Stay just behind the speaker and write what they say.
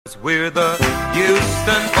We're the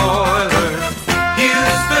Houston Oilers,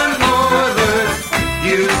 Houston Oilers,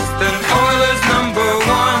 Houston Oilers #1.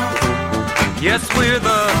 Yes, we're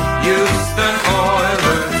the Houston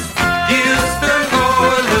Oilers, Houston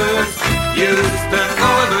Oilers, Houston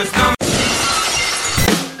Oilers #1.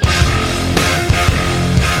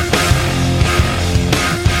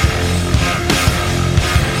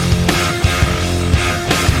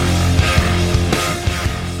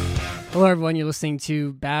 Hello, everyone. You're listening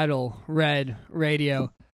to Battle Red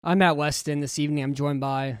Radio. I'm Matt Weston. This evening, I'm joined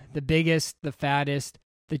by the biggest, the fattest,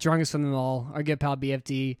 the drunkest of them all, our good pal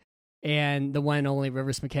BFD, and the one and only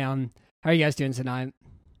Rivers McCown. How are you guys doing tonight?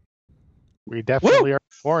 We definitely are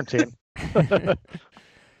in quarantine.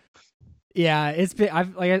 Yeah, it's been.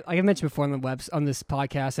 Like I mentioned before on this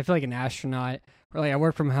podcast, I feel like an astronaut. Where like I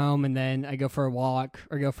work from home and then I go for a walk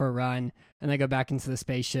or go for a run, and I go back into the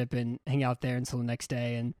spaceship and hang out there until the next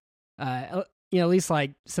day. And at least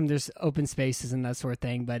like there's open spaces and that sort of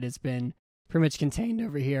thing, but it's been pretty much contained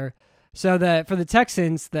over here. So for the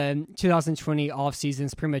Texans, the 2020 offseason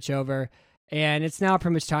is pretty much over, and it's now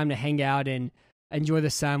pretty much time to hang out and enjoy the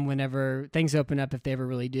sun whenever things open up, if they ever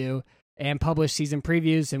really do, and publish season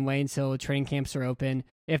previews and wait until training camps are open,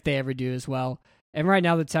 if they ever do as well. And right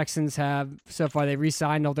now the Texans they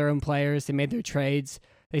re-signed all their own players, they made their trades,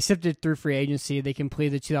 they sifted through free agency, they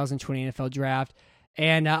completed the 2020 NFL draft.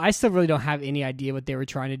 And I still really don't have any idea what they were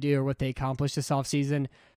trying to do or what they accomplished this offseason.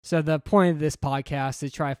 So the point of this podcast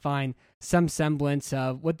is to try to find some semblance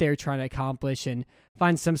of what they were trying to accomplish and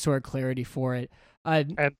find some sort of clarity for it.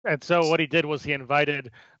 And so what he did was he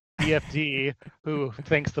invited BFD, who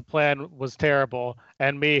thinks the plan was terrible,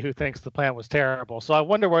 and me, who thinks the plan was terrible. So I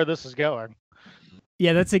wonder where this is going.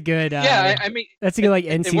 Yeah, that's a good. I mean, that's a good like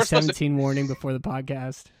NC-17 warning before the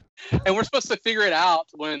podcast. And we're supposed to figure it out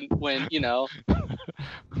when you know.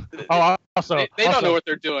 Also, they don't know what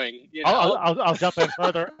they're doing. You know? I'll jump in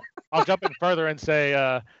further. I'll jump in further and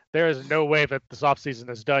say there is no way that this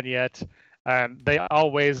offseason is done yet. And they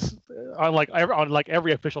always, on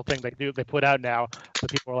every official thing they put out now, the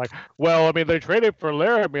people are like, well, I mean, they traded for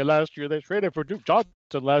Laramie last year. They traded for Duke Johnson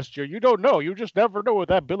last year. You don't know. You just never know with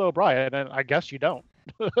that Bill O'Brien. And I guess you don't.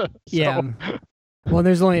 Yeah. Well,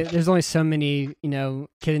 there's only so many,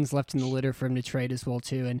 kittens left in the litter for him to trade as well,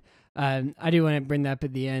 too. And I do want to bring that up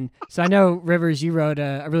at the end. So I know, Rivers, you wrote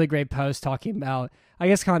a really great post talking about, I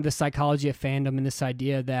guess, kind of the psychology of fandom and this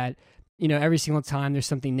idea that, every single time there's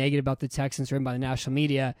something negative about the Texans written by the national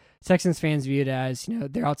media, Texans fans view it as,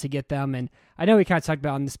 they're out to get them. And I know we kind of talked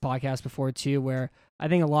about on this podcast before, too, where I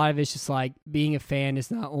think a lot of it's just like being a fan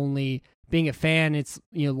is not only being a fan, it's,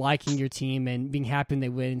 liking your team and being happy when they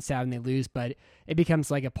win and sad when they lose, but it becomes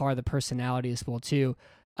like a part of the personality as well, too.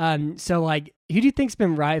 So like, who do you think's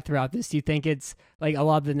been right throughout this? Do you think it's like a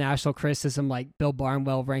lot of the national criticism, like Bill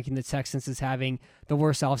Barnwell ranking the Texans as having the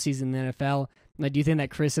worst offseason in the NFL? Like, do you think that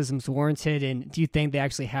criticism's warranted? And do you think they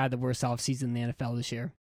actually had the worst offseason in the NFL this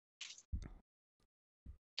year?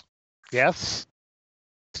 Yes.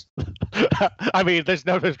 I mean, there's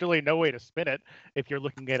really no way to spin it if you're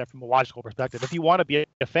looking at it from a logical perspective. If you want to be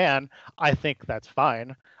a fan, I think that's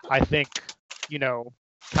fine. I think,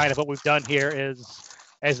 kind of what we've done here is,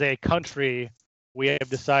 as a country, we have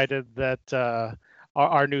decided that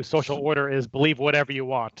our new social order is believe whatever you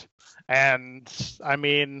want. And I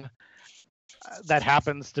mean, that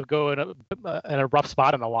happens to go in a rough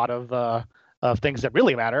spot in a lot of things that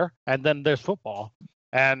really matter. And then there's football.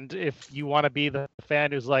 And if you want to be the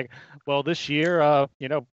fan who's like, well, this year,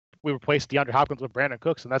 we replaced DeAndre Hopkins with Brandon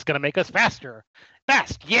Cooks, and that's going to make us faster.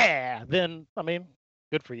 Fast, yeah. Then, I mean,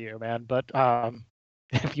 good for you, man. But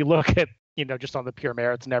if you look at, just on the pure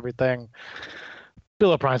merits and everything,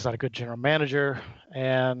 Bill O'Brien's not a good general manager.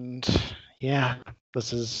 And, yeah,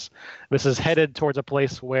 this is headed towards a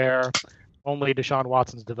place where only Deshaun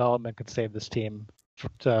Watson's development could save this team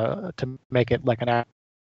to make it like an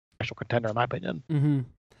actual contender, in my opinion. Mm-hmm.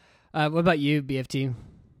 What about you, BFT?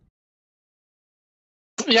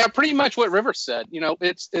 Yeah, pretty much what Rivers said.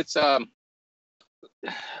 It's I'm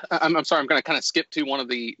sorry, I'm going to kind of skip to one of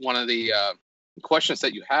the questions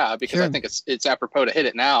that you have, because sure. I think it's apropos to hit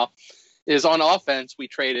it now. Is on offense, we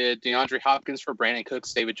traded DeAndre Hopkins for Brandon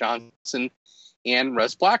Cooks, David Johnson, and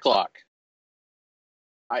Russ Blacklock.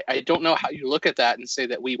 I don't know how you look at that and say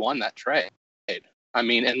that we won that trade. I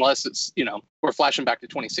mean, unless it's, we're flashing back to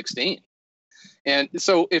 2016. And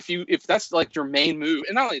so if that's like your main move,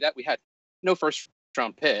 and not only that, we had no first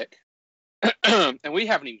round pick and we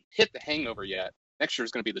haven't even hit the hangover yet. Next year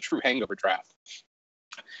is going to be the true hangover draft.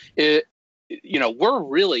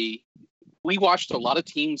 We watched a lot of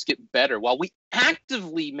teams get better while we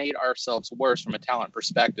actively made ourselves worse from a talent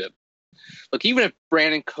perspective. Look, even if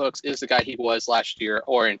Brandon Cooks is the guy he was last year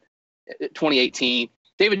or in 2018,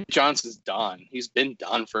 David Johnson's done. He's been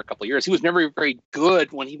done for a couple of years. He was never very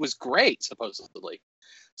good when he was great, supposedly.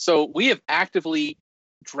 So we have actively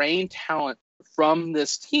drained talent from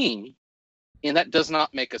this team, and that does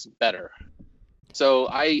not make us better. So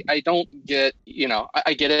I don't get,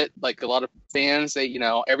 I get it. Like a lot of fans say,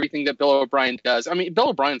 everything that Bill O'Brien does. I mean, Bill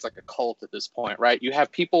O'Brien's like a cult at this point, right? You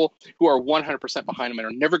have people who are 100% behind him and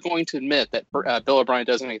are never going to admit that Bill O'Brien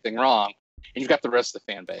does anything wrong. And you've got the rest of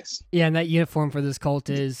the fan base. Yeah, and that uniform for this cult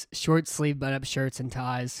is short sleeve button-up shirts and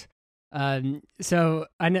ties. So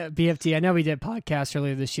I know BFT, I know we did a podcast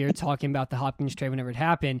earlier this year talking about the Hopkins trade whenever it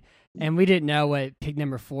happened, and we didn't know what pick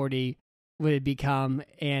number 40 would become,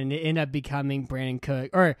 and it ended up becoming Brandon Cook.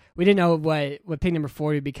 Or we didn't know what pick number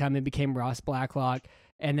 40 would become. It became Ross Blacklock,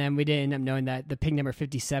 and then we didn't end up knowing that the pick number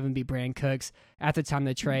 57 be Brandon Cooks at the time of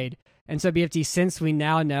the trade. And so BFT, since we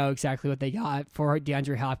now know exactly what they got for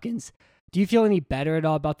DeAndre Hopkins, do you feel any better at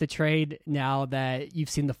all about the trade now that you've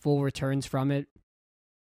seen the full returns from it?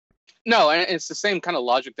 No, and it's the same kind of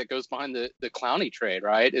logic that goes behind the Clowney trade,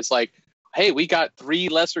 right? It's like, hey, we got 3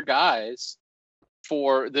 lesser guys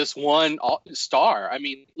for this one star. I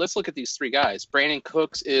mean, let's look at these 3 guys. Brandon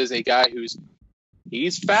Cooks is a guy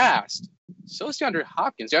he's fast. So is DeAndre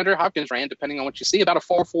Hopkins. DeAndre Hopkins ran, depending on what you see, about a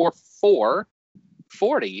 4.44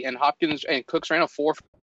 40, and Hopkins and Cooks ran a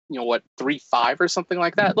 3.5 or something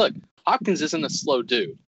like that. Look, Hopkins isn't a slow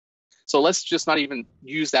dude. So let's just not even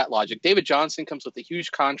use that logic. David Johnson comes with a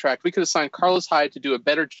huge contract. We could have signed Carlos Hyde to do a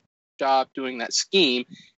better job doing that scheme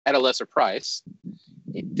at a lesser price.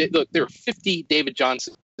 Look, there are 50 David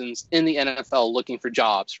Johnsons in the NFL looking for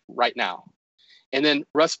jobs right now. And then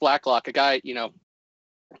Russ Blacklock, a guy,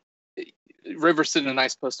 Rivers did a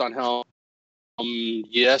nice post on him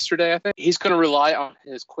yesterday, I think. He's going to rely on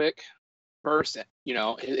his quick burst,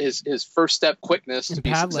 his first step quickness to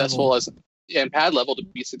be successful and pad level to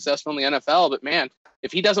be successful in the NFL. But man,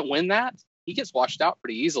 if he doesn't win that, he gets washed out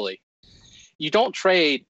pretty easily. You don't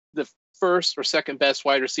trade the first or second best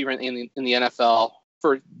wide receiver in the NFL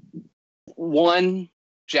for one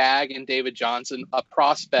jag and David Johnson, a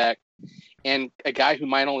prospect, and a guy who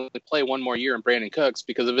might only play one more year in Brandon Cooks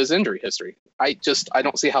because of his injury history. I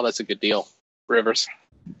don't see how that's a good deal, Rivers.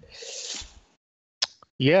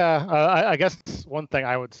 Yeah, I guess one thing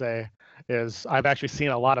I would say is I've actually seen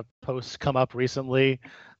a lot of posts come up recently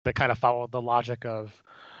that kind of follow the logic of,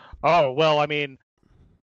 oh, well, I mean,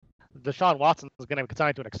 Deshaun Watson is going to be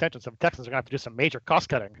signed to an extension, so the Texans are going to have to do some major cost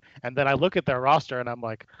cutting. And then I look at their roster and I'm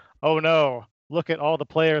like, oh no, look at all the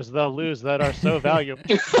players they'll lose that are so valuable.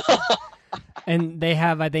 And they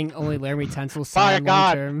have, I think, only Laremy Tunsil signed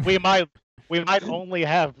long term. We might only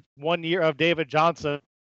have 1 year of David Johnson.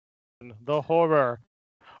 The horror.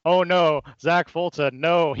 Oh no, Zach Fulton.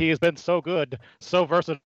 No, he has been so good, so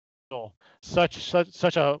versatile,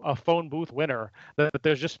 such a phone booth winner that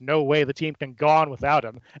there's just no way the team can go on without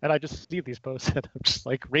him. And I just see these posts and I'm just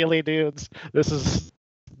like, really, dudes? This is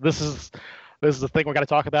the thing we're gonna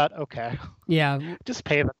talk about? Okay. Yeah. Just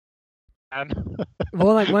pay them.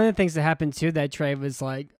 Well, like one of the things that happened too that trade was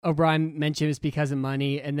like O'Brien mentioned it was because of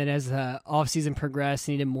money, and then as the offseason progressed,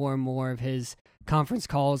 he needed more and more of his conference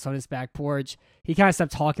calls on his back porch. He kind of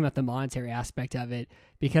stopped talking about the monetary aspect of it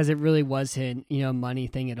because it really wasn't, a money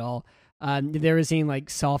thing at all. There was being like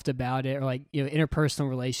soft about it, or like, interpersonal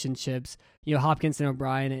relationships. Hopkins and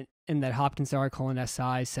O'Brien and that Hopkins article in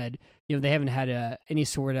SI said, they haven't had any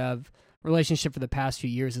sort of relationship for the past few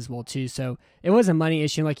years as well too. So it was a money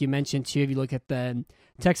issue, like you mentioned too. If you look at the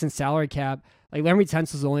Texans salary cap, like Laremy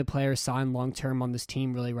Tunsil is the only player signed long term on this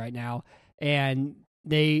team really right now, and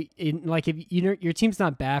if your team's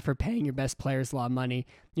not bad for paying your best players a lot of money.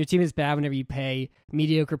 Your team is bad whenever you pay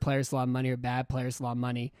mediocre players a lot of money or bad players a lot of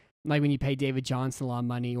money. Like when you pay David Johnson a lot of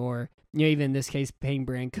money, or even in this case paying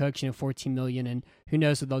Brandon Cooks $14 million, and who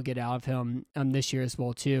knows what they'll get out of him this year as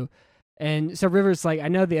well too. And so Rivers, like I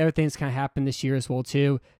know the other things kind of happened this year as well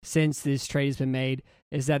too, since this trade has been made,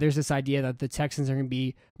 is that there's this idea that the Texans are going to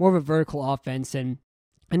be more of a vertical offense. And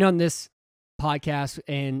I know in this podcast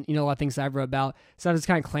and a lot of things I've wrote about, so I was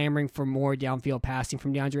kind of clamoring for more downfield passing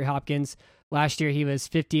from DeAndre Hopkins. Last year he was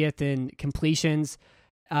 50th in completions,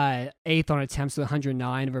 8th on attempts with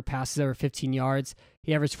 109 over passes over 15 yards.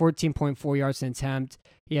 He averaged 14.4 yards an attempt.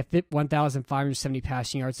 He had 1,570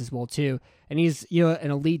 passing yards as well too, and he's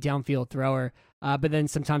an elite downfield thrower. But then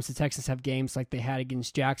sometimes the Texans have games like they had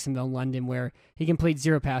against Jacksonville and London where he completes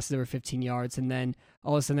 0 passes over 15 yards, and then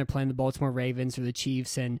all of a sudden they're playing the Baltimore Ravens or the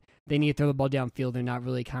Chiefs, and they need to throw the ball downfield. They're not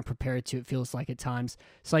really kind of prepared to, it feels like at times.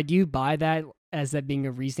 So I do buy that as that being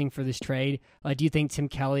a reasoning for this trade. Do you think Tim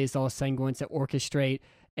Kelly is all of a sudden going to orchestrate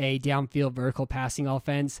a downfield vertical passing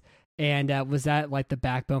offense. And was that like the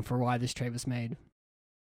backbone for why this trade was made?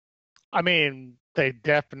 I mean, they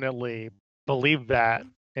definitely believe that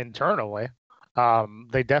internally.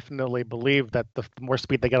 They definitely believe that the more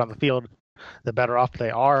speed they get on the field, the better off they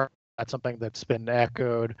are. That's something that's been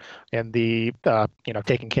echoed in the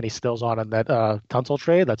taking Kenny Stills on in that Tunsil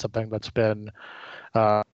trade. That's something that's been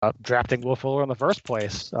drafting Will Fuller in the first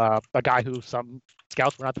place, a guy who some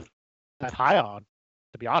scouts were not that high on,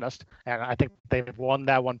 to be honest. And I think they've won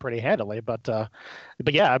that one pretty handily. But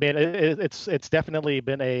yeah, I mean, it's definitely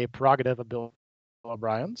been a prerogative of Bill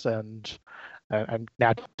O'Brien's and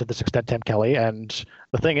now to this extent Tim Kelly. And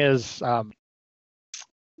the thing is,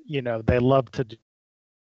 they love to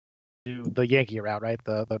do the Yankee route, right?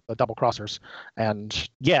 The double crossers. And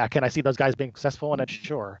yeah, can I see those guys being successful in it?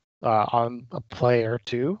 Sure. On a play or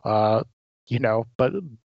two, but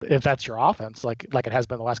if that's your offense, like it has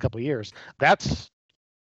been the last couple of years, that's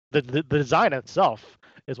the design itself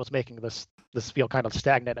is what's making this feel kind of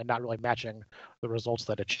stagnant and not really matching the results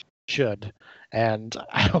that it should. And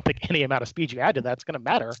I don't think any amount of speed you add to that's going to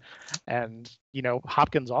matter. And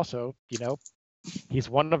Hopkins also, he's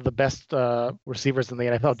one of the best receivers in the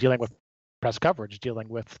NFL dealing with press coverage, dealing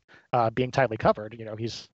with being tightly covered.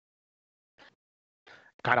 He's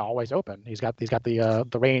kind of always open. He's got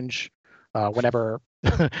the range whenever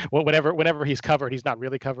whenever he's covered, he's not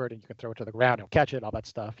really covered, and you can throw it to the ground, he'll catch it, all that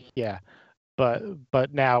stuff. Yeah, but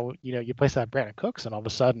now you place that Brandon Cooks, and all of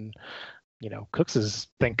a sudden, Cooks's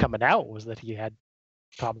thing coming out was that he had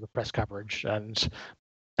problems with press coverage, and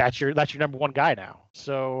that's your number one guy now.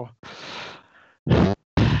 So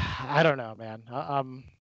I don't know, man.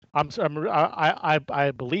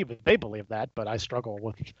 I believe they believe that, but I struggle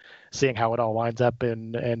with seeing how it all lines up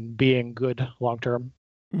and being good long term.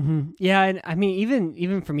 Mm-hmm. Yeah, and I mean,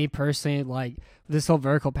 even for me personally, like this whole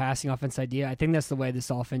vertical passing offense idea, I think that's the way this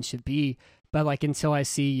offense should be. But like until I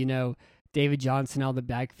see, David Johnson out of the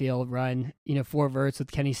backfield run, 4 verts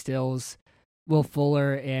with Kenny Stills, Will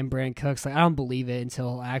Fuller, and Brandon Cooks, like I don't believe it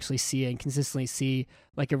until I actually see it and consistently see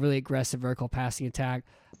like a really aggressive vertical passing attack.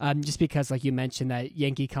 Just because, like you mentioned, that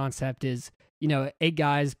Yankee concept is, 8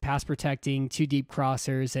 guys pass protecting, 2 deep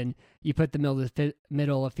crossers, and you put the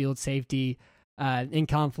middle of field safety in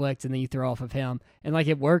conflict, and then you throw off of him. And like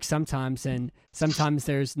it works sometimes, and sometimes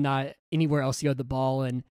there's not anywhere else to go with the ball,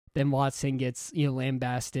 and then Watson gets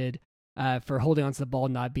lambasted for holding onto the ball,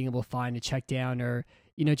 not being able to find a check down or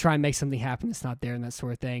try and make something happen that's not there and that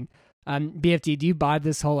sort of thing. BFD, do you buy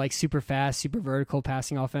this whole like super fast, super vertical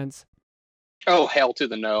passing offense? Oh, hell to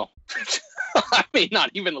the no. I mean,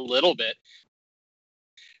 not even a little bit.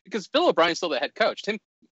 Because Bill O'Brien's still the head coach. Tim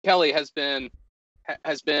Kelly has been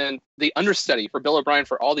the understudy for Bill O'Brien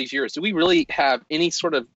for all these years. Do we really have any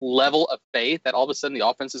sort of level of faith that all of a sudden the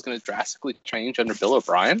offense is going to drastically change under Bill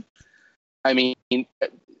O'Brien? I mean,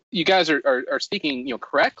 you guys are speaking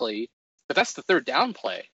correctly, but that's the third down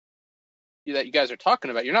play that you guys are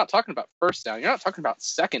talking about. You're not talking about first down. You're not talking about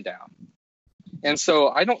second down. And so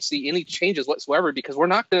I don't see any changes whatsoever because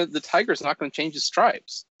the Tigers are not going to change the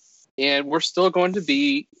stripes. And we're still going to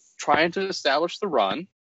be trying to establish the run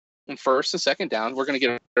in first and second down. We're going to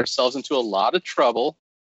get ourselves into a lot of trouble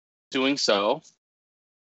doing so.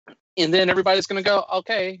 And then everybody's going to go,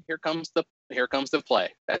 okay, here comes the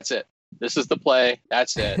play. That's it. This is the play.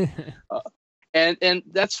 That's it. And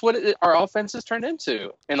that's what our offense has turned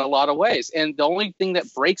into in a lot of ways. And the only thing that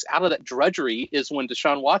breaks out of that drudgery is when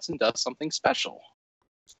Deshaun Watson does something special.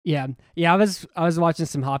 Yeah. I was watching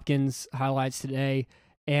some Hopkins highlights today,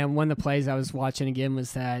 and one of the plays I was watching again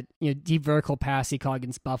was that deep vertical pass he caught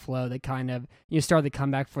against Buffalo that kind of started the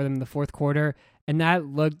comeback for them in the fourth quarter, and that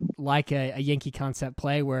looked like a Yankee concept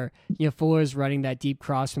play where Fuller's running that deep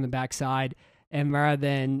cross from the backside, and rather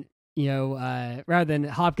than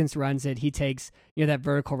Hopkins runs it, he takes that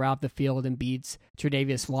vertical route up the field and beats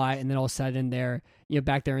Tre'Davious White, and then all of a sudden they're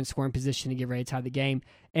back there in scoring position to get ready to tie the game.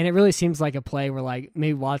 And it really seems like a play where like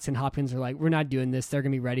maybe Watson, Hopkins are like, we're not doing this. They're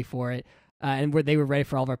gonna be ready for it, and they were ready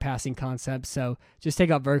for all of our passing concepts. So just take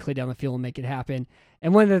out vertically down the field and make it happen.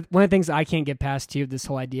 And one of the things I can't get past too, this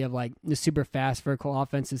whole idea of like the super fast vertical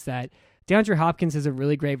offense, is that DeAndre Hopkins is a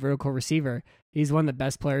really great vertical receiver. He's one of the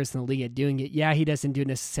best players in the league at doing it. Yeah, he doesn't do it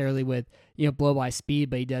necessarily with blow by speed,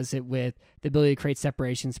 but he does it with the ability to create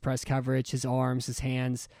separations, press coverage, his arms, his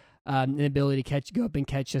hands, and the ability to go up and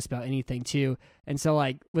catch just about anything too. And so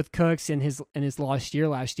like with Cooks in his last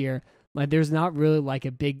year, like there's not really like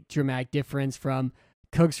a big dramatic difference from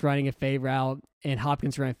Cooks running a fade route and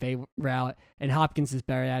Hopkins running a fade route, and Hopkins is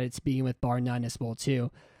better at it speaking with bar none as well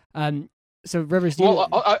too. So Rivers, well,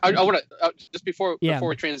 I want to just before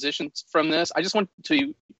we transition from this, I just want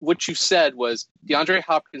to what you said was DeAndre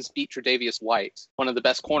Hopkins beat Tre'Davious White, one of the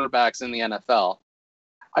best cornerbacks in the NFL.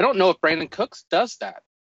 I don't know if Brandon Cooks does that,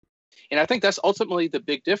 and I think that's ultimately the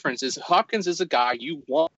big difference. Is Hopkins is a guy you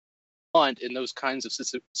want in those kinds of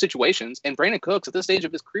situations, and Brandon Cooks at this stage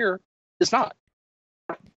of his career is not.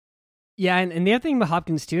 Yeah, and the other thing about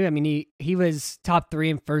Hopkins too, I mean, he was top 3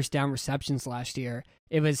 in first down receptions last year.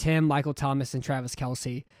 It was him, Michael Thomas, and Travis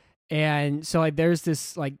Kelce. And so like there's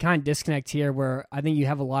this like kind of disconnect here where I think you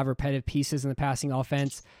have a lot of repetitive pieces in the passing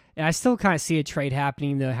offense. And I still kind of see a trade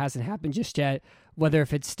happening, though it hasn't happened just yet, whether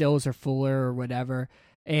if it's Stills or Fuller or whatever.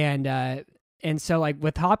 And so like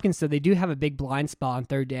with Hopkins, though, they do have a big blind spot on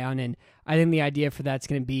third down. And I think the idea for that's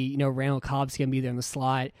going to be, Randall Cobb's going to be there in the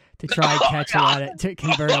slot to try and catch to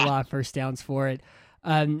convert a lot of first downs for it.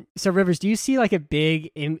 So Rivers, do you see like a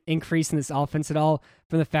big increase in this offense at all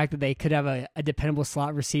from the fact that they could have a dependable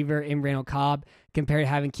slot receiver in Randall Cobb compared to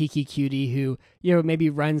having Kiki Cutie, who, maybe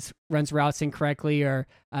runs routes incorrectly or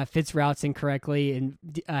fits routes incorrectly and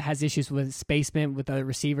has issues with spacement with other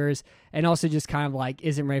receivers and also just kind of like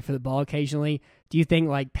isn't ready for the ball occasionally? Do you think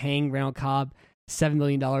like paying Randall Cobb $7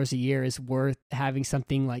 million a year is worth having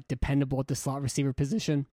something like dependable at the slot receiver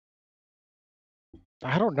position?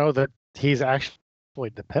 I don't know that he's actually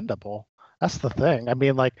dependable. That's the thing. I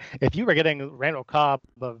mean, like if you were getting Randall Cobb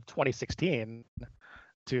of 2016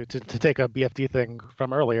 to take a BFD thing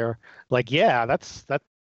from earlier, like that's that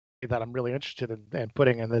I'm really interested in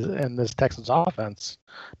putting in this Texans offense.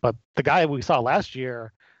 But the guy we saw last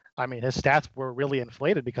year, I mean, his stats were really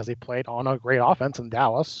inflated because he played on a great offense in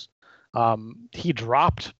Dallas. He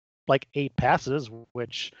dropped like 8 passes,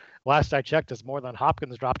 which last I checked is more than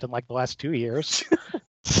Hopkins dropped in like the last 2 years.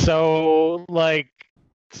 So like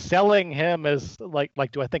selling him as like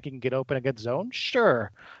do I think he can get open against zone?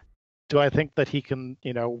 Sure. Do I think that he can,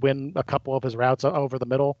 win a couple of his routes over the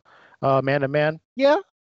middle, man to man? Yeah,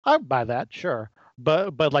 I'd buy that, sure.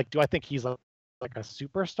 But like, do I think he's like a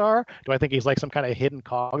superstar? Do I think he's like some kind of hidden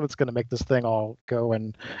cog that's going to make this thing all go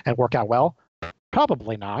and work out well?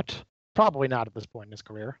 Probably not. Probably not at this point in his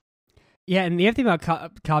career. Yeah, and the other thing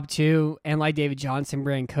about Cobb too, and like David Johnson,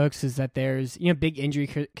 Brandon Cooks, is that there's big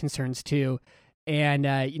injury concerns too. And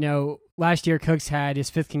last year Cooks had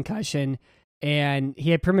his 5th concussion, and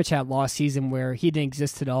he had pretty much had a lost season where he didn't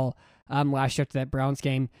exist at all last year after that Browns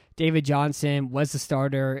game. David Johnson was the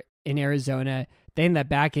starter in Arizona. They had that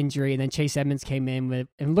back injury, and then Chase Edmonds came in with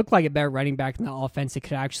and looked like a better running back in the offense that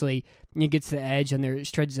could actually get to the edge on their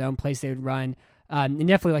stretch zone place they would run. And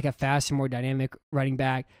definitely like a faster, more dynamic running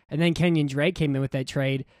back. And then Kenyon Drake came in with that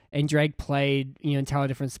trade, and Drake played, entirely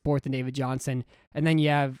different sport than David Johnson. And then you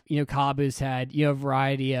have, Cobb, who's had, a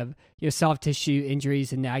variety of, soft tissue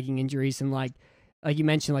injuries and nagging injuries. And like you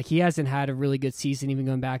mentioned, like he hasn't had a really good season, even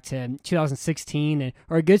going back to 2016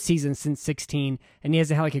 or a good season since 16. And he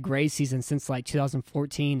hasn't had like a great season since like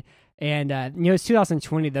 2014. And, it's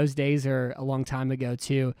 2020. Those days are a long time ago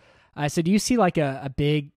too. So do you see like a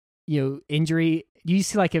big, injury? Do you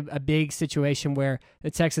see like a big situation where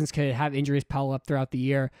the Texans could have injuries pile up throughout the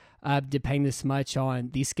year, depending this much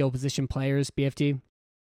on these skill position players, BFD?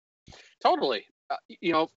 Totally.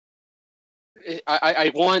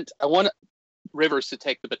 I want Rivers to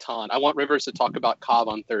take the baton. I want Rivers to talk about Cobb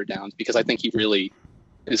on third downs because I think he really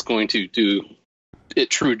is going to do it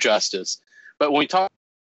true justice. But when we talk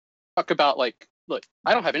about like, look,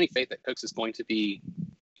 I don't have any faith that Cooks is going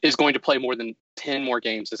to play more than 10 more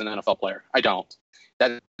games as an NFL player. I don't.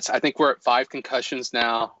 I think we're at 5 concussions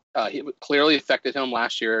now. It clearly affected him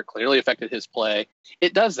last year, clearly affected his play.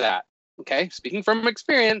 It does that. Okay. Speaking from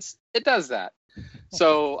experience, it does that.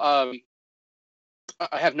 So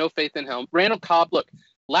I have no faith in him. Randall Cobb, look,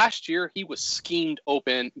 last year he was schemed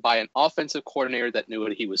open by an offensive coordinator that knew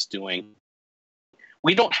what he was doing.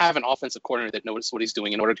 We don't have an offensive coordinator that knows what he's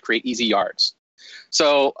doing in order to create easy yards.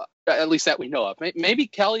 So at least that we know of. Maybe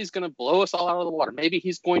Kelly's going to blow us all out of the water. Maybe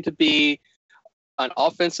he's going to be an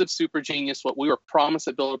offensive super genius, what we were promised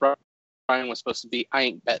that Bill O'Brien was supposed to be. I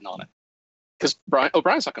ain't betting on it because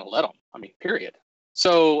O'Brien's not going to let him. I mean, period.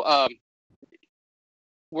 So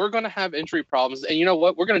we're going to have injury problems. And you know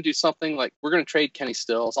what? We're going to do something like we're going to trade Kenny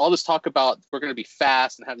Stills. All this talk about we're going to be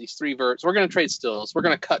fast and have these 3 verts. We're going to trade Stills. We're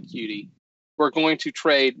going to cut Cutie. We're going to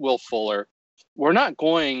trade Will Fuller. We're not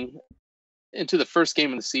going into the first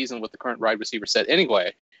game of the season with the current wide receiver set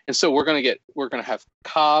anyway. And so we're going to have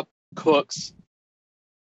Cobb, Cooks,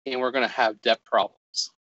 and we're going to have depth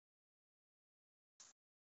problems.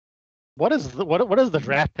 What is the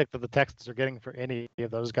draft pick that the Texans are getting for any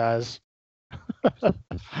of those guys?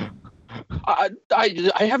 I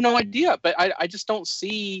have no idea, but I just don't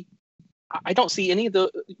see I don't see any of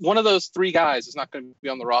one of those three guys is not going to be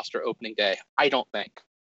on the roster opening day. I don't think.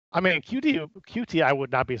 I mean, QT, I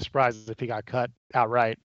would not be surprised if he got cut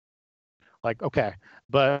outright. Like, okay,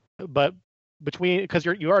 but between, because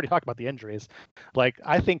you already talked about the injuries, like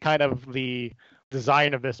I think kind of the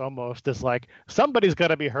design of this almost is like somebody's going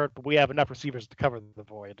to be hurt, but we have enough receivers to cover the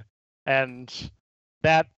void, and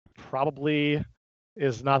that probably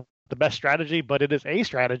is not the best strategy, but it is a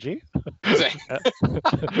strategy.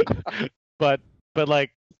 but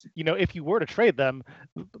like, you know, if you were to trade them,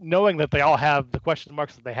 knowing that they all have the question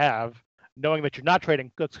marks that they have, knowing that you're not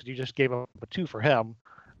trading Cooks because you just gave up a 2 for him,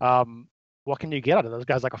 what can you get out of those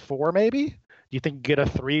guys? Like a 4 maybe? Do you think you get a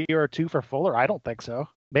 3 or a 2 for Fuller? I don't think so.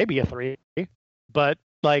 Maybe a 3, but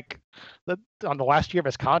like on the last year of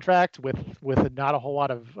his contract with not a whole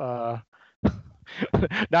lot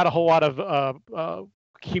of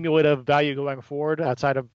cumulative value going forward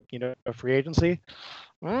outside of, you know, free agency.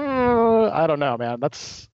 I don't know, man.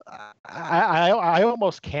 That's I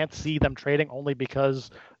almost can't see them trading, only because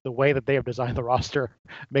the way that they have designed the roster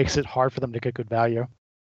makes it hard for them to get good value.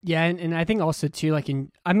 Yeah, and I think also too, like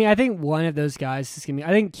I think one of those guys is gonna be. I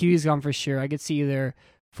think Q's gone for sure. I could see either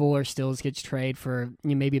Fuller Stills gets traded for,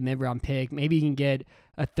 you know, maybe a mid-round pick. Maybe you can get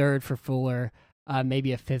a 3rd for Fuller,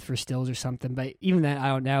 maybe a 5th for Stills or something. But even that, I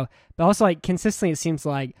don't know. But also, like, consistently, it seems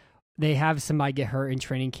like they have somebody get hurt in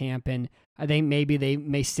training camp, and I think maybe they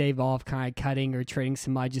may stave off kind of cutting or trading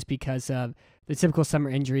somebody just because of the typical summer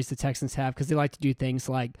injuries the Texans have, because they like to do things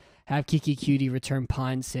like have Kiki Cutie return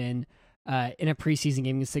punts and in a preseason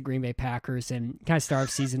game against the Green Bay Packers, and kind of start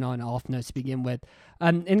season on off notes to begin with.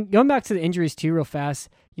 And going back to the injuries too, real fast,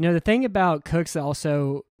 you know, the thing about Cooks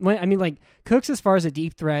also, like Cooks as far as a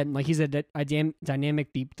deep threat, like he's a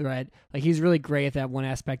dynamic deep threat, like he's really great at that one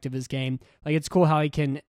aspect of his game. Like it's cool how he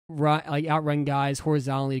can outrun guys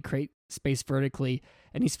horizontally to create space vertically,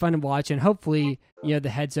 and he's fun to watch. And hopefully, you know, the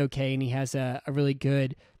head's okay and he has a really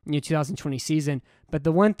good, you know, 2020 season. But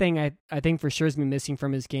the one thing I think for sure has been missing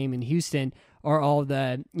from his game in Houston are all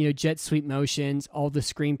the, you know, jet sweep motions, all the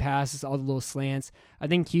screen passes, all the little slants. I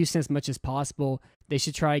think Houston, as much as possible, they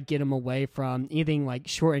should try to get him away from anything like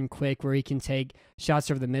short and quick where he can take shots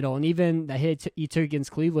over the middle. And even the hit he took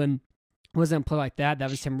against Cleveland wasn't a play like that. That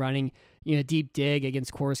was him running, you know, deep dig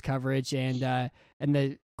against course coverage, and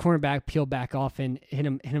the cornerback peeled back off and hit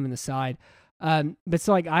him in the side. But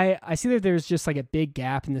so like I see that there's just like a big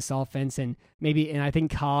gap in this offense, and I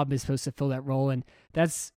think Cobb is supposed to fill that role, and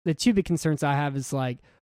that's the two big concerns I have is like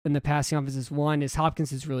in the passing offenses. One is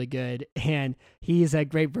Hopkins is really good, and he is a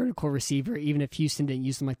great vertical receiver, even if Houston didn't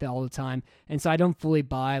use him like that all the time. And so I don't fully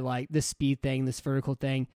buy like this speed thing, this vertical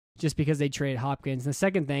thing, just because they traded Hopkins. And the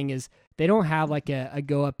second thing is they don't have like a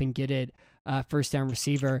go up and get it first down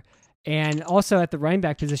receiver. And also at the running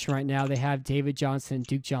back position right now, they have David Johnson and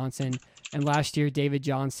Duke Johnson. And last year, David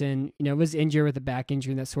Johnson, you know, was injured with a back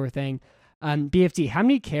injury and that sort of thing. BFD, how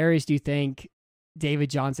many carries do you think David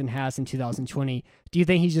Johnson has in 2020? Do you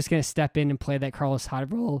think he's just going to step in and play that Carlos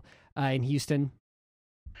Hyde role in Houston?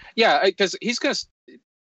 Yeah, because he's going to.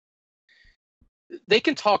 They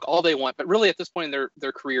can talk all they want, but really at this point in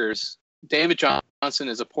their careers, David Johnson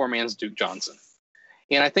is a poor man's Duke Johnson.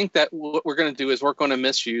 And I think that what we're going to do is we're going to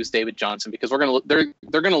misuse David Johnson, because they're going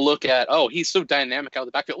to look at, oh, he's so dynamic out of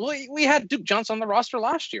the backfield. Well, we had Duke Johnson on the roster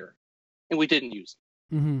last year, and we didn't use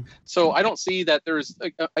him. Mm-hmm. So I don't see that there's,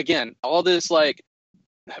 again, all this like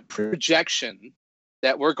projection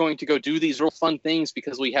that we're going to go do these real fun things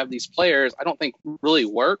because we have these players. I don't think really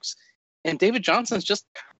works. And David Johnson's just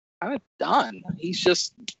kind of done. He's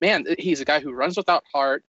just, man, he's a guy who runs without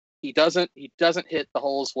heart. He doesn't hit the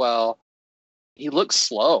holes well. He looks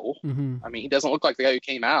slow. Mm-hmm. I mean, he doesn't look like the guy who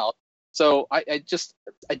came out. So I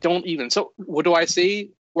don't even. So what do I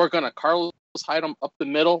see? We're going to Carlos Hyde him up the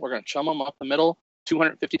middle. We're going to chum him up the middle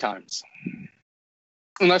 250 times.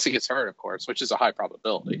 Unless he gets hurt, of course, which is a high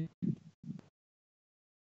probability.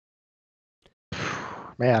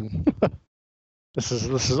 Man, this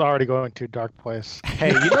is already going to a dark place.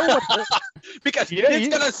 Hey, you know what? Because it's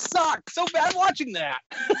going to suck so bad watching that.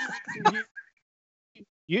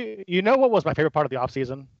 You know what was my favorite part of the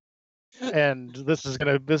offseason? And this is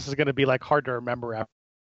gonna be like hard to remember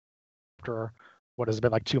after what has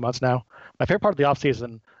been like 2 months now. My favorite part of the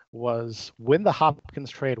offseason was when the Hopkins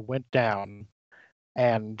trade went down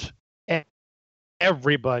and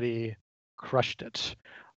everybody crushed it.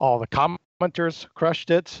 All the commenters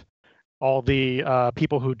crushed it. All the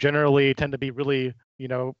people who generally tend to be really, you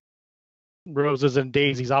know, roses and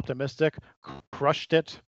daisies optimistic crushed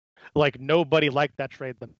it. Like nobody liked that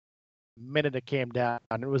trade the minute it came down.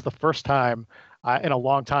 And it was the first time in a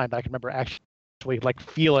long time that I can remember actually like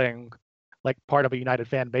feeling like part of a united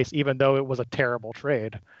fan base, even though it was a terrible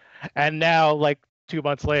trade. And now, like 2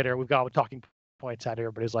 months later, we've got talking points out.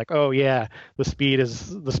 Everybody's like, "Oh yeah, the speed is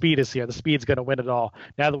here. The speed's going to win it all."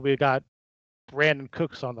 Now that we've got Brandin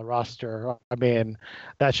Cooks on the roster, I mean,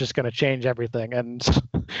 that's just going to change everything, and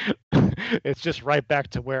it's just right back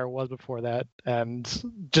to where it was before that. And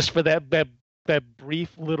just for that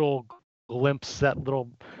brief little glimpse, that little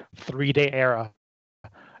 3-day era,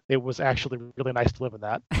 it was actually really nice to live in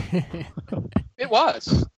that. It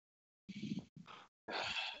was.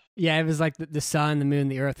 Yeah, it was like the sun, the moon,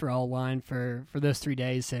 the earth were all aligned for those 3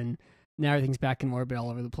 days, and now everything's back in orbit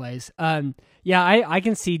all over the place. Yeah, I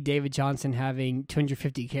can see David Johnson having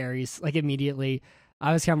 250 carries like immediately.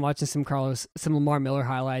 I was kind of watching some Lamar Miller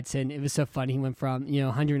highlights, and it was so funny. He went from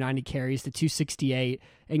 190 carries to 268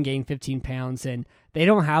 and gained 15 pounds. And they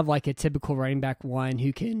don't have like a typical running back one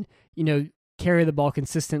who can carry the ball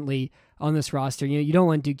consistently on this roster. You don't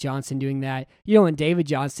want Duke Johnson doing that. You don't want David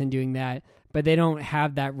Johnson doing that. But they don't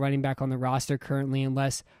have that running back on the roster currently,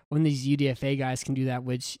 unless one of these UDFA guys can do that,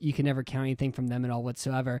 which you can never count anything from them at all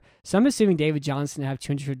whatsoever. So I'm assuming David Johnson to have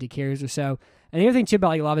 250 carries or so. And the other thing too about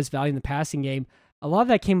like a lot of his value in the passing game, a lot of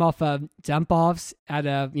that came off of dump offs out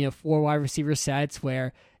of 4 wide receiver sets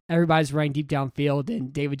where everybody's running deep downfield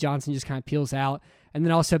and David Johnson just kind of peels out, and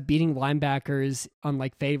then also beating linebackers on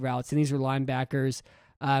like fade routes. And these were linebackers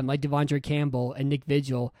like Devondre Campbell and Nick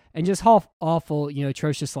Vigil, and just awful,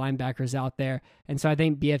 atrocious linebackers out there. And so I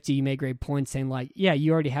think BFD made great points saying like, yeah,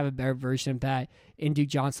 you already have a better version of that in Duke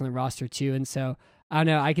Johnson on the roster too. And so I don't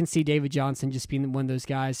know, I can see David Johnson just being one of those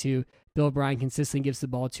guys who Bill O'Brien consistently gives the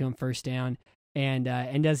ball to on first down and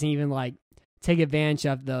doesn't even like take advantage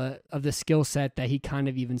of the skill set that he kind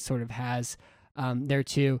of even sort of has there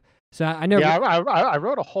too. So I know. Yeah, I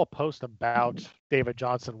wrote a whole post about David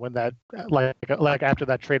Johnson when that like after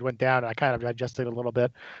that trade went down, and I kind of digested it a little bit,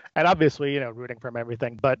 and obviously rooting for him and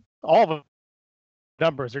everything, but all the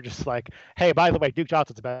numbers are just like, hey, by the way, Duke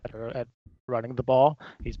Johnson's better at running the ball.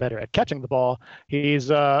 He's better at catching the ball. He's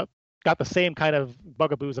got the same kind of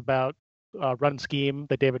bugaboos about run scheme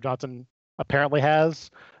that David Johnson apparently has.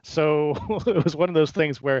 So it was one of those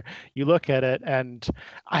things where you look at it, and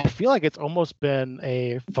I feel like it's almost been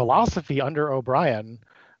a philosophy under O'Brien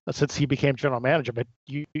since he became general manager. But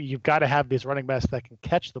you've got to have these running backs that can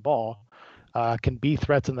catch the ball, can be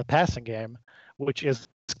threats in the passing game, which is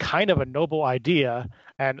kind of a noble idea.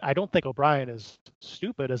 And I don't think O'Brien is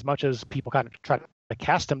stupid as much as people kind of try to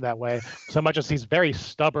cast him that way, so much as he's very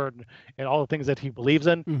stubborn in all the things that he believes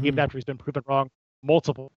in, even after he's been proven wrong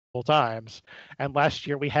multiple times. And last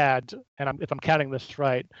year we had, and if I'm counting this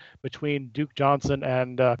right, between Duke Johnson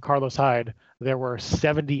and Carlos Hyde, there were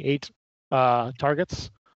 78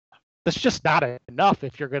 targets. That's just not enough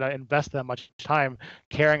if you're going to invest that much time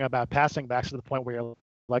caring about passing backs to the point where you're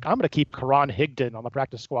like, I'm going to keep Karan Higdon on the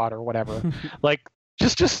practice squad or whatever. Like,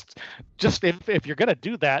 just if you're going to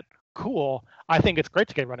do that, cool. I think it's great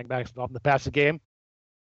to get running backs involved in the passing game.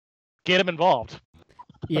 Get them involved.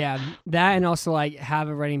 Yeah, that, and also like have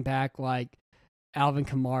a running back like Alvin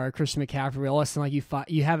Kamara, Christian McCaffrey. All of a sudden, like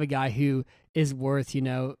you have a guy who is worth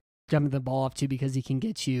jumping the ball off to because he can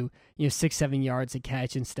get you 6-7 yards a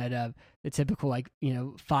catch instead of the typical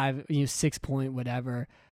 5 6 point whatever.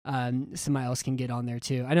 Somebody else can get on there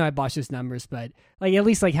too. I know I botched those numbers, but like at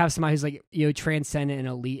least like have somebody who's like transcendent and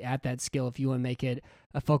elite at that skill if you want to make it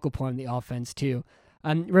a focal point of the offense too.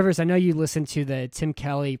 Rivers, I know you listened to the Tim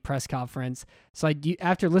Kelly press conference. So like,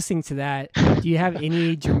 after listening to that, do you have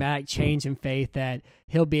any dramatic change in faith that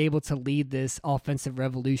he'll be able to lead this offensive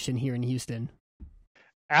revolution here in Houston?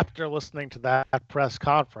 After listening to that press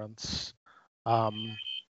conference,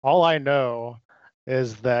 all I know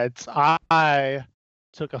is that I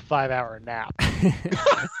took a 5-hour nap.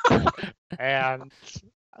 And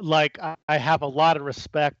like, I have a lot of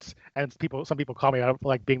respect, and some people call me out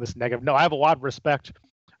like being this negative. No, I have a lot of respect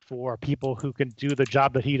for people who can do the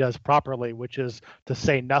job that he does properly, which is to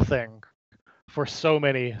say nothing for so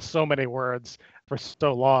many words for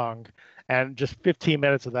so long. And just 15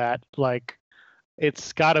 minutes of that, like,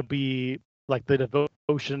 it's got to be like the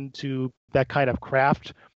devotion to that kind of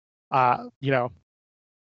craft. I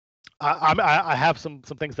have some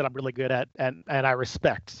things that I'm really good at, and I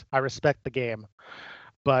respect the game.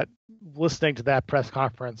 But listening to that press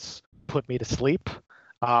conference put me to sleep.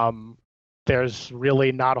 There's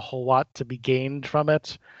really not a whole lot to be gained from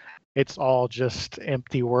it. It's all just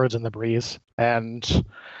empty words in the breeze. And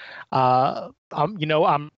I'm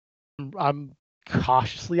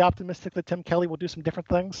cautiously optimistic that Tim Kelly will do some different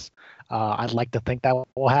things. I'd like to think that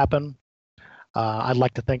will happen. I'd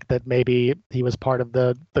like to think that maybe he was part of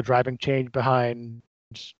the driving change behind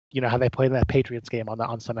how they played in that Patriots game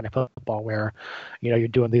on Sunday Night Football, where you're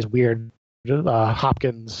doing these weird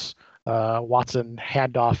Hopkins Watson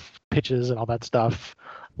handoff pitches and all that stuff.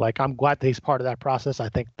 Like, I'm glad that he's part of that process. I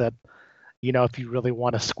think that if you really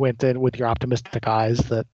want to squint in with your optimistic eyes,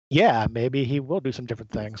 that maybe he will do some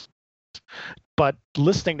different things. But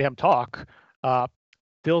listening to him talk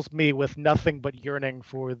fills me with nothing but yearning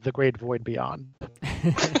for the great void beyond.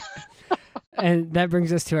 And that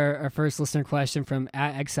brings us to our first listener question from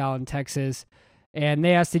 @Exile in Texas. And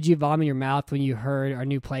they asked, did you vomit your mouth when you heard our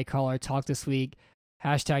new play caller talk this week?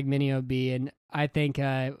 #MiniOB. And I think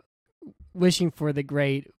wishing for the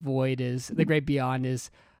great beyond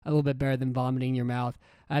is a little bit better than vomiting your mouth.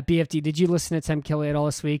 BFD, did you listen to Tim Kelly at all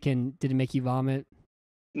this week, and did it make you vomit?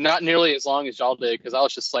 Not nearly as long as y'all did, because I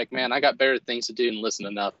was just like, man, I got better things to do than listen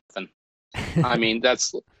to nothing. I mean,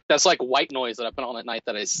 that's like white noise that I put on at night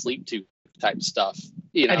that I sleep to type stuff.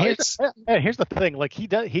 And here's the thing, like he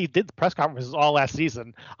did the press conferences all last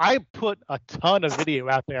season. I put a ton of video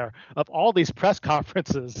out there of all these press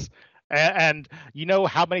conferences, and you know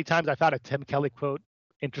how many times I found a Tim Kelly quote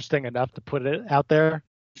interesting enough to put it out there?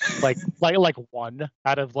 Like one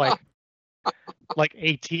out of like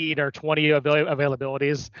 18 or 20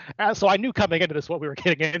 availabilities. So I knew coming into this what we were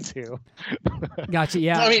getting into. Gotcha.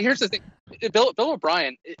 Yeah. I mean, here's the thing. Bill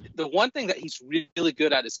O'Brien, the one thing that he's really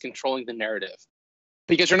good at is controlling the narrative,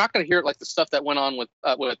 because you're not going to hear like the stuff that went on with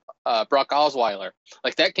Brock Osweiler.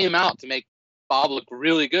 Like, that came out to make Bob look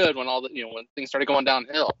really good when when things started going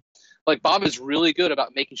downhill. Like, Bob is really good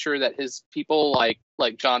about making sure that his people like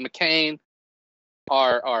John McCain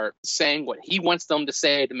are saying what he wants them to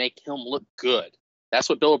say to make him look good. That's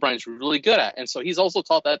what Bill O'Brien's really good at. And so he's also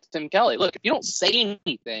taught that to Tim Kelly. Look, if you don't say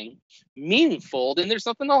anything meaningful, then there's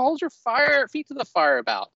nothing to hold your feet to the fire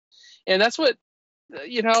about. And that's what,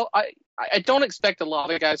 I don't expect a lot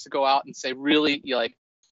of guys to go out and say really,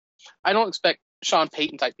 I don't expect Sean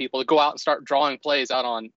Payton type people to go out and start drawing plays out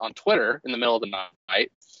on Twitter in the middle of the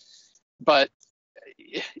night. But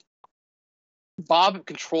Bob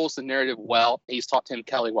controls the narrative well. He's taught Tim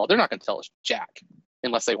Kelly well. They're not going to tell us jack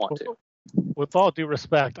unless they want to. With all due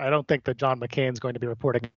respect, I don't think that John McCain's going to be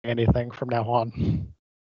reporting anything from now on.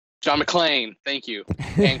 John McClane, thank you.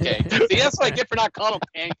 Pancake. See, that's what I get for not calling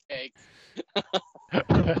him Pancake.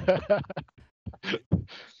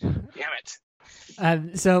 Damn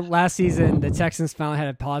it. So last season, the Texans finally had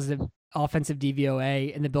a positive offensive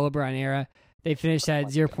DVOA in the Bill O'Brien era. They finished at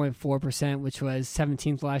 0.4%, which was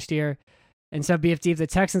 17th last year. And so, BFD, if the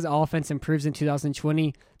Texans' offense improves in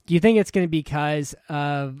 2020, do you think it's going to be because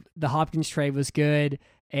of the Hopkins trade was good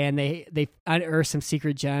and they unearthed some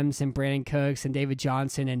secret gems in Brandon Cooks and David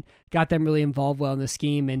Johnson and got them really involved well in the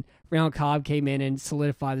scheme, and Randall Cobb came in and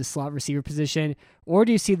solidified the slot receiver position? Or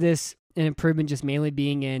do you see this an improvement just mainly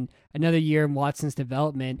being in another year in Watson's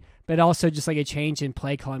development, but also just like a change in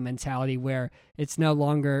play calling mentality where it's no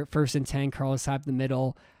longer 1st and 10, Carlos Hyde in the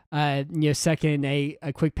middle, second a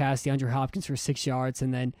quick pass to DeAndre Hopkins for 6 yards,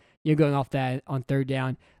 and then going off that on 3rd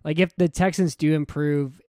down. Like, if the Texans do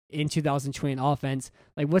improve in 2020 in offense,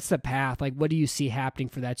 like, what's the path? Like, what do you see happening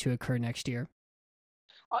for that to occur next year?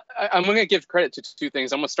 I'm going to give credit to two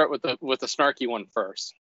things. I'm going to start with the snarky one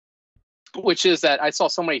first, which is that I saw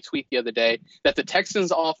somebody tweet the other day that the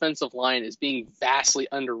Texans' offensive line is being vastly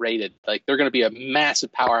underrated. Like, they're going to be a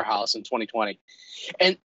massive powerhouse in 2020.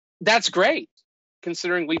 And that's great,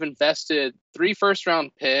 considering we've invested 3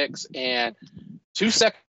 first-round picks and 2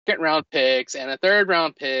 second-round picks and a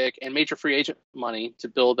 3rd-round pick and major free agent money to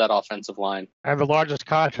build that offensive line. And the largest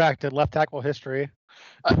contract in left tackle history.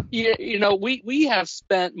 We have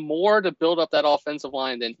spent more to build up that offensive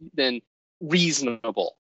line than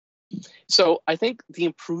reasonable. So I think the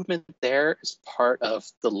improvement there is part of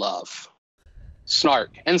the love.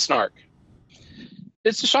 Snark. It's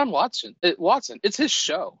Deshaun Watson. It's his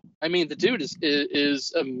show. I mean, the dude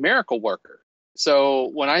is a miracle worker. So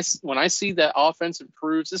when I see that offense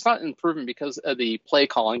improves, it's not improving because of the play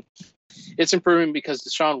calling. It's improving because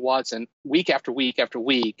Deshaun Watson, week after week after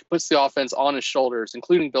week, puts the offense on his shoulders,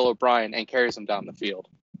 including Bill O'Brien, and carries them down the field.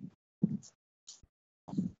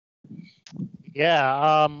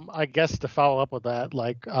 Yeah, I guess to follow up with that,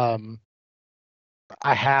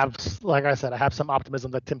 I have some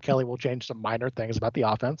optimism that Tim Kelly will change some minor things about the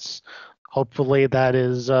offense. Hopefully that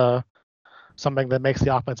is something that makes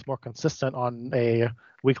the offense more consistent on a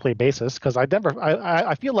weekly basis, because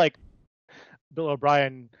I feel like Bill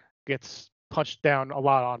O'Brien gets punched down a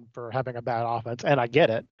lot on for having a bad offense, and I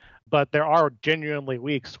get it, but there are genuinely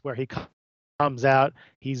weeks where he comes out,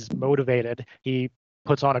 he's motivated, he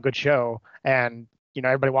puts on a good show, and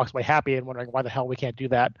everybody walks away happy and wondering why the hell we can't do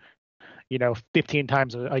that 15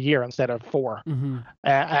 times a year instead of 4. Mm-hmm.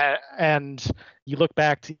 And you look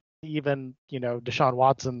back to even, Deshaun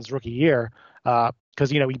Watson's rookie year,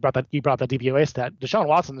 because you brought that DVOA stat. Deshaun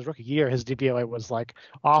Watson's rookie year, his DVOA was like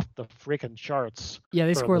off the freaking charts. Yeah,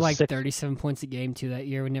 they scored like 37 points a game too that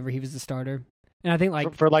year whenever he was the starter, and I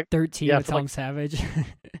think for 13 with Tom Savage.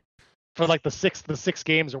 For like the six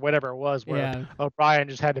games or whatever it was, where O'Brien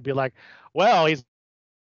just had to be like, well, he's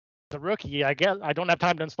a rookie. I guess I don't have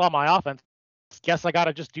time to install my offense. Guess I got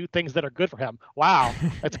to just do things that are good for him. Wow,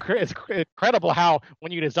 it's incredible how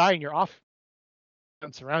when you design your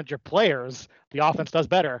offense around your players, the offense does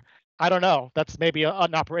better. I don't know. That's maybe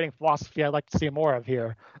an operating philosophy I'd like to see more of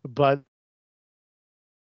here. But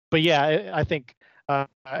yeah, I think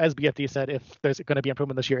as BFD said, if there's going to be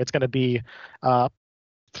improvement this year, it's going to be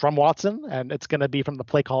from Watson, and it's going to be from the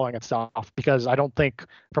play calling itself, because I don't think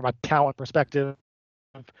from a talent perspective,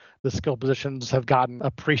 the skill positions have gotten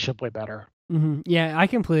appreciably better. Mm-hmm. Yeah, I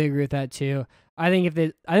completely agree with that too. I think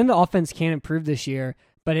the offense can improve this year,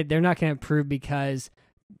 but they're not going to improve because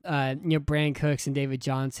Brandin Cooks and David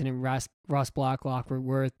Johnson and Ross Blacklock were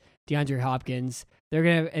worth DeAndre Hopkins.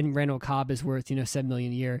 And Randall Cobb is worth $7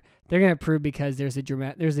 million a year. They're going to improve because there's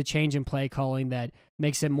a change in play calling that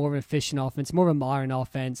makes it more of an efficient offense, more of a modern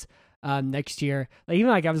offense next year. I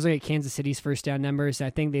was looking at Kansas City's first down numbers, and I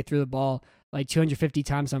think they threw the ball like 250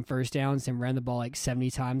 times on first downs and ran the ball like 70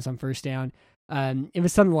 times on first down. It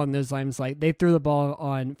was something along those lines. Like they threw the ball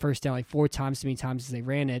on first down like 4 times as many times as they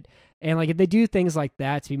ran it. And like if they do things like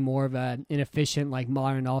that to be more of an efficient, like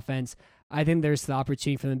modern offense, I think there's the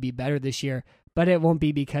opportunity for them to be better this year. But it won't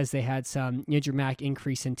be because they had some dramatic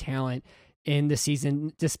increase in talent in the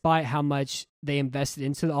season, despite how much they invested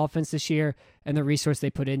into the offense this year and the resource they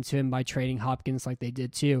put into him by trading Hopkins like they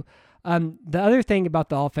did too. The other thing about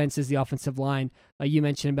the offense is the offensive line, like you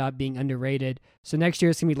mentioned about being underrated. So next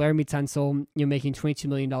year it's going to be Laramie Tunsil, making $22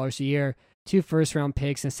 million a year, 2 first-round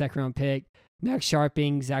picks and a second-round pick, Max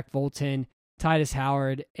Sharping, Zach Fulton, Titus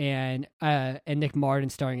Howard, and Nick Martin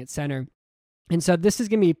starting at center. And so this is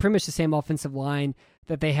going to be pretty much the same offensive line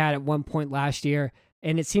that they had at one point last year,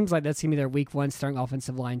 and it seems like that's going to be their week 1 starting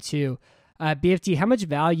offensive line too. BFT, how much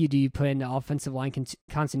value do you put into offensive line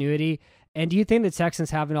continuity? And do you think the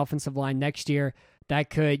Texans have an offensive line next year that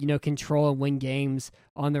could, control and win games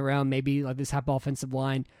on their own? Maybe like this type of offensive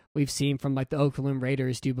line we've seen from like the Oakland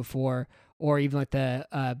Raiders do before, or even like the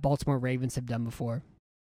Baltimore Ravens have done before.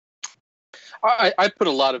 I put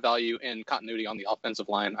a lot of value in continuity on the offensive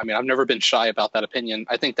line. I mean, I've never been shy about that opinion.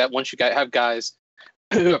 I think that once you have guys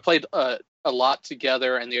who have played a lot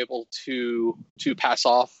together and they're able to pass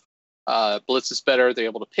off blitzes better, they're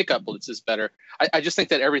able to pick up blitzes better. I just think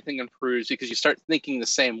that everything improves because you start thinking the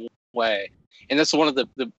same way. And that's one of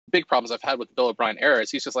the big problems I've had with the Bill O'Brien era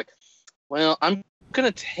is he's just like, well, I'm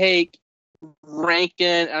going to take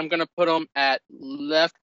Rankin and I'm going to put him at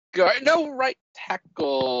left guard. No, right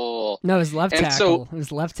tackle. No, it was left tackle. It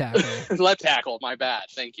was left tackle. Left tackle. My bad.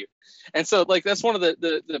 Thank you. And so, like, that's one of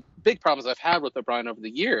the big problems I've had with O'Brien over the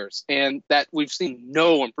years, and that we've seen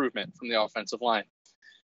no improvement from the offensive line.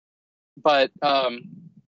 But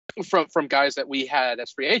from guys that we had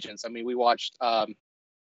as free agents, I mean, we watched. Oh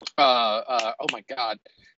my God!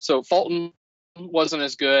 So Fulton wasn't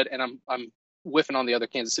as good, and I'm whiffing on the other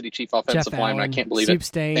Kansas City Chief offensive lineman. I can't believe it.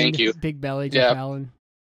 Thank you. Big belly Jeff Allen.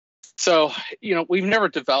 So, we've never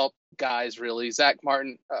developed guys really. Zach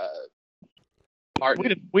Martin.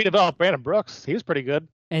 We developed Brandon Brooks. He was pretty good.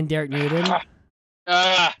 And Derek Newton.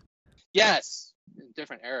 Yes.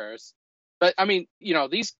 Different eras. But, I mean,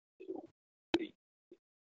 these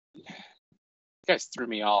guys threw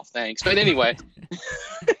me off. Thanks. But anyway.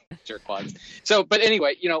 Jerkwads. So, but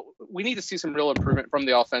anyway, we need to see some real improvement from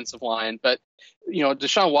the offensive line. But,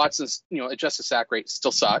 Deshaun Watson's, adjusted sack rate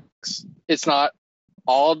still sucks. It's not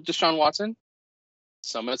all Deshaun Watson.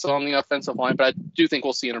 Some of it's on the offensive line, but I do think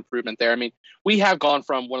we'll see an improvement there. I mean, we have gone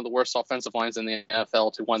from one of the worst offensive lines in the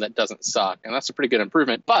NFL to one that doesn't suck, and that's a pretty good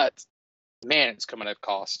improvement. But, man, it's coming at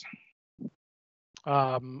cost.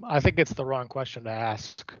 I think it's the wrong question to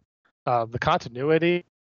ask. The continuity,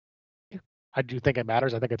 I do think it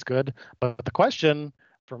matters. I think it's good. But the question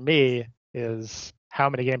for me is how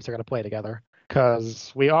many games they're going to play together.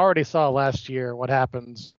 Because we already saw last year what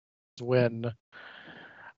happens when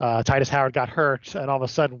Titus Howard got hurt, and all of a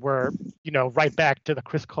sudden we're, right back to the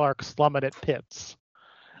Chris Clark slumming at Pitts.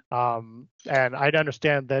 And I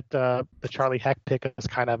understand that the Charlie Heck pick is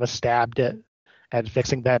kind of a stab at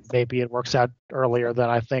fixing that. Maybe it works out earlier than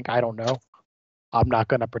I think. I don't know. I'm not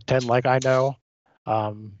going to pretend like I know.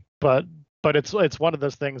 But it's one of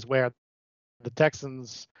those things where the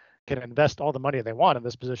Texans can invest all the money they want in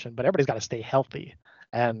this position, but everybody's got to stay healthy.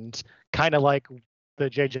 and kind of like the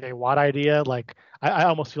JJ Watt idea. Like I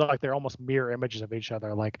almost feel like they're almost mirror images of each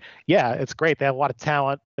other. Like, yeah, it's great. They have a lot of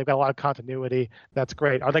talent. They've got a lot of continuity. That's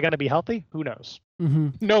great. Are they going to be healthy? Who knows? Mm-hmm.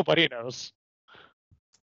 Nobody knows.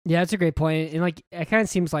 Yeah, that's a great point. And like, it kind of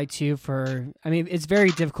seems like too it's very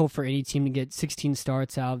difficult for any team to get 16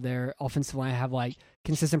 starts out of their offensive line, have like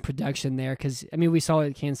consistent production there. Cause we saw it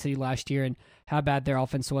at Kansas City last year and how bad their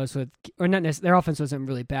offense was their offense wasn't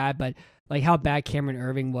really bad, but like how bad Cameron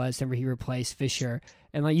Irving was whenever he replaced Fisher.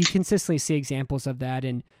 And like you consistently see examples of that.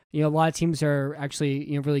 And, a lot of teams are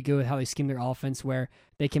actually, really good with how they scheme their offense where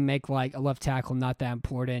they can make like a left tackle not that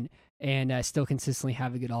important and still consistently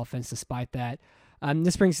have a good offense despite that.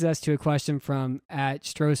 This brings us to a question from at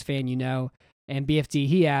Stroh's fan, and BFD.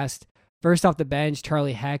 He asked, first off the bench,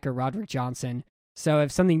 Charlie Heck or Roderick Johnson. So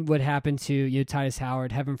if something would happen to Titus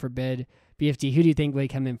Howard, heaven forbid, BFD, who do you think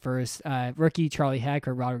would come in first? Rookie Charlie Heck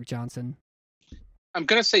or Roderick Johnson? I'm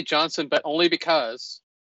going to say Johnson, but only because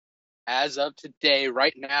as of today,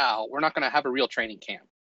 right now, we're not going to have a real training camp.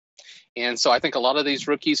 And so I think a lot of these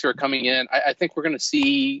rookies who are coming in, I think we're going to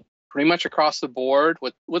see pretty much across the board,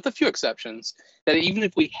 with a few exceptions, that even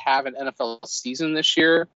if we have an NFL season this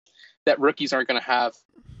year, that rookies aren't going to have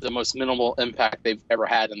the most minimal impact they've ever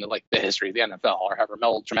had in the history of the NFL, or however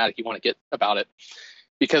melodramatic you want to get about it,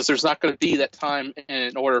 because there's not going to be that time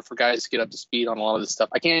in order for guys to get up to speed on a lot of this stuff.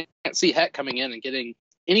 I can't see Heck coming in and getting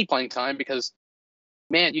any playing time because,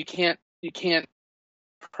 man, you can't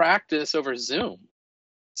practice over Zoom.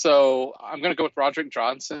 So I'm going to go with Roderick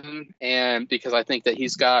Johnson, and because I think that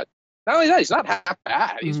he's got, not only that, he's not half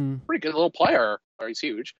bad. He's a pretty good little player, or he's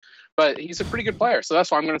huge, but he's a pretty good player. So that's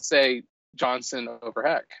why I'm going to say Johnson over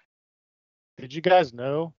Heck. Did you guys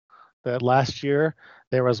know that last year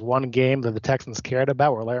there was one game that the Texans cared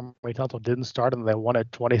about where Larry Tunsil didn't start and they won it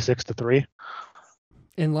 26-3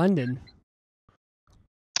 in London?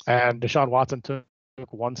 And Deshaun Watson took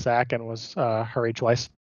one sack and was hurried twice.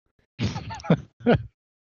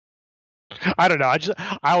 I don't know.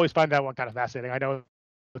 I always find that one kind of fascinating. I know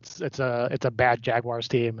it's a bad Jaguars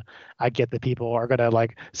team. I get that people are gonna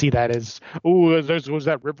see that as, was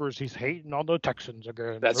that Rivers? He's hating on the Texans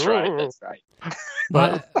again. That's right.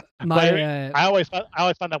 But I always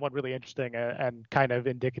find that one really interesting and kind of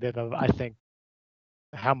indicative of, I think,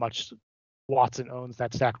 how much Watson owns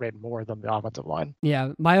that sack rate more than the offensive line.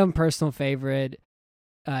 Yeah, my own personal favorite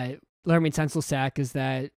Larry Tunsil sack is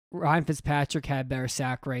that Ryan Fitzpatrick had better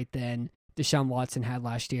sack rate than Deshaun Watson had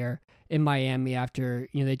last year in Miami after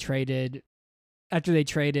they traded Larry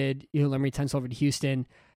Tunsil over to Houston,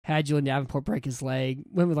 had Julian Davenport break his leg,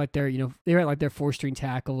 went with their they were at their 4-string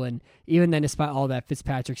tackle, and even then, despite all that,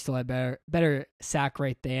 Fitzpatrick still had better sack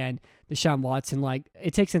rate than Deshaun Watson.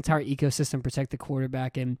 It takes an entire ecosystem to protect the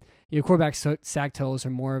quarterback, and quarterback sack totals are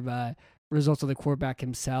more of a result of the quarterback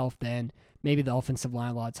himself than maybe the offensive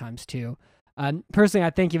line a lot of times too. Personally, I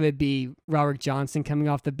think it would be Roderick Johnson coming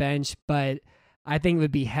off the bench, but I think it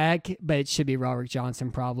would be Heck, but it should be Roderick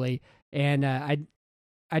Johnson probably. And I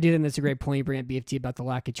do think that's a great point you bring up, BFT, about the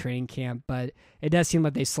lack of training camp, but it does seem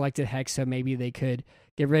like they selected Heck, so maybe they could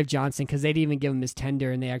get rid of Johnson because they didn't even give him his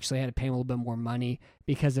tender, and they actually had to pay him a little bit more money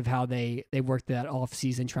because of how they worked that off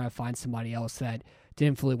season trying to find somebody else that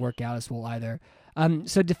didn't fully work out as well either.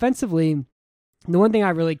 So defensively, the one thing I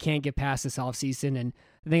really can't get past this offseason, and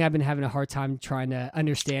the thing I've been having a hard time trying to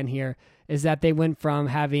understand here, is that they went from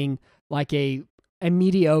having a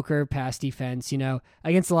mediocre pass defense,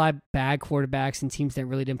 against a lot of bad quarterbacks and teams that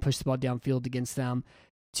really didn't push the ball downfield against them,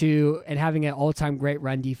 and having an all-time great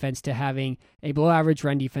run defense to having a below-average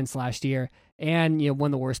run defense last year and, one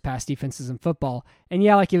of the worst pass defenses in football. And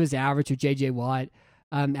yeah, it was average with J.J. Watt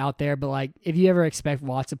out there, but if you ever expect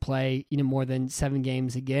Watt to play, more than 7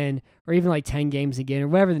 games again, or even 10 games again, or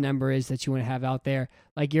whatever the number is that you want to have out there,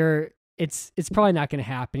 it's probably not going to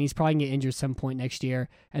happen. He's probably going to get injured some point next year,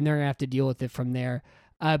 and they're going to have to deal with it from there.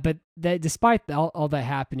 But despite all that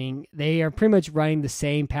happening, they are pretty much running the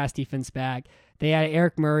same pass defense back. They had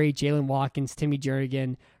Eric Murray, Jalen Watkins, Timmy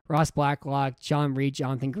Jernigan, Ross Blacklock, John Reed,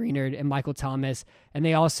 Jonathan Greenard, and Michael Thomas, and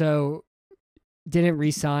they also didn't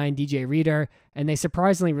re-sign DJ Reader, and they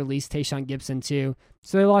surprisingly released Tayshaun Gibson too.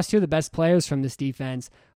 So they lost 2 of the best players from this defense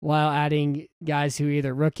while adding guys who are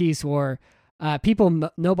either rookies or people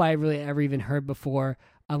nobody really ever even heard before,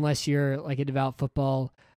 unless you're a devout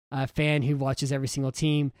football fan who watches every single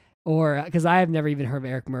team. Or because I have never even heard of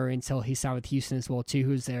Eric Murray until he signed with Houston as well too,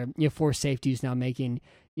 who's their force safety, who's now making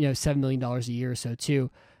 $7 million a year or so too.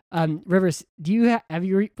 Rivers,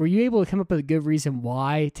 were you able to come up with a good reason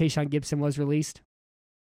why Tayshaun Gibson was released?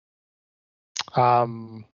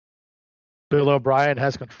 Bill O'Brien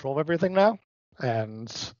has control of everything now,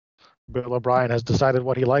 and Bill O'Brien has decided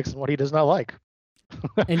what he likes and what he does not like.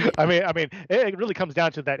 And I mean, it really comes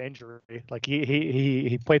down to that injury. Like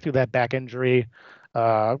he played through that back injury,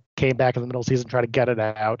 came back in the middle of the season, tried to get it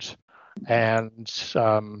out, and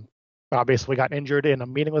obviously got injured in a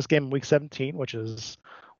meaningless game in Week 17, which is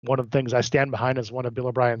one of the things I stand behind as one of Bill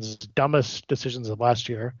O'Brien's dumbest decisions of last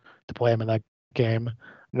year to play him in that game,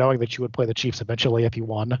 knowing that you would play the Chiefs eventually if you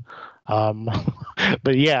won.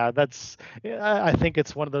 But yeah, I think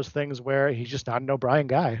it's one of those things where he's just not an O'Brien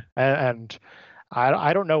guy, and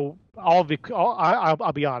I don't know I'll be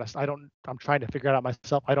honest. I'm trying to figure it out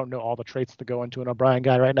myself. I don't know all the traits that go into an O'Brien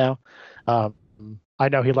guy right now. I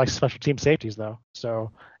know he likes special team safeties though.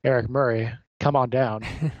 So Eric Murray, come on down.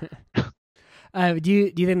 do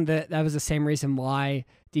you think that was the same reason why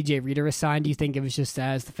DJ Reader was signed? Do you think it was just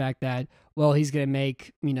as the fact that, well, he's going to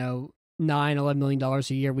make, $9-11 million a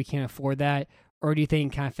year, we can't afford that? Or do you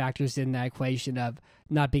think it kind of factors in that equation of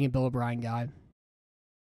not being a Bill O'Brien guy?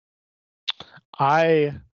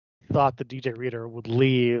 I thought that DJ Reader would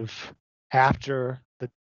leave after the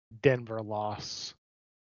Denver loss,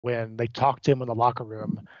 when they talked to him in the locker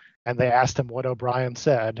room and they asked him what O'Brien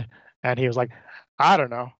said, and he was like, I don't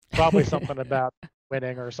know, probably something about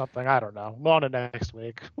winning or something. I don't know. On to next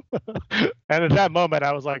week. And at that moment,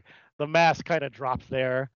 I was like, the mask kind of dropped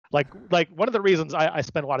there. Like one of the reasons I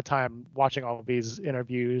spend a lot of time watching all of these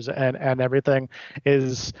interviews and everything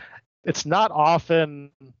is it's not often.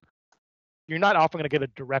 You're not often going to get a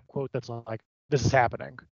direct quote that's like, this is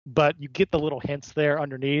happening, but you get the little hints there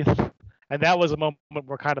underneath. And that was a moment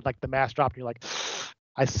where kind of like the mask dropped and you're like,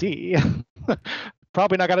 I see.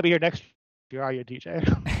 Probably not going to be here next year, are you,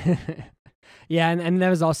 DJ? Yeah, and that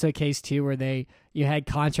was also a case too where you had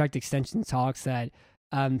contract extension talks that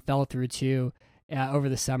fell through too over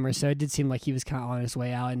the summer. So it did seem like he was kind of on his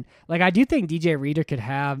way out. And like I do think DJ Reader could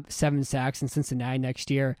have 7 sacks in Cincinnati next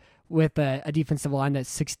year with a defensive line that's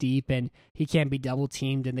 6 deep, and he can't be double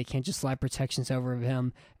teamed, and they can't just slide protections over of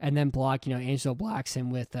him and then block, Angelo Blackson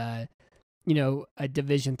with a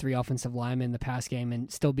Division III offensive lineman in the pass game and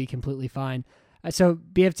still be completely fine. So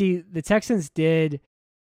BFT, the Texans did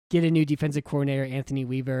get a new defensive coordinator, Anthony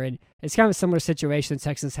Weaver, and it's kind of a similar situation the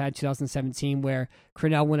Texans had in 2017 where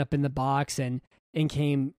Crennel went up in the box and in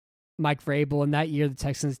came Mike Vrabel, and that year the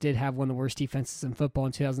Texans did have one of the worst defenses in football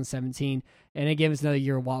in 2017, and again it was another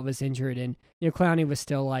year Watt was injured, and Clowney was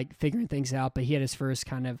still like figuring things out, but he had his first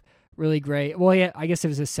kind of really great, well yeah, I guess it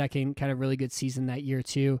was his second kind of really good season that year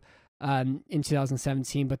too, in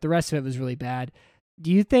 2017, but the rest of it was really bad.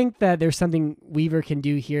 Do you think that there's something Weaver can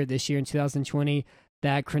do here this year in 2020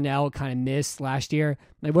 that Crennel kind of missed last year?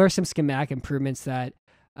 Like, what are some schematic improvements that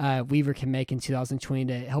Weaver can make in 2020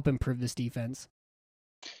 to help improve this defense?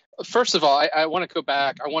 First of all, I want to go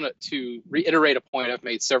back. I want to reiterate a point I've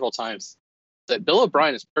made several times, that Bill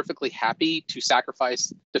O'Brien is perfectly happy to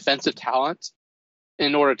sacrifice defensive talent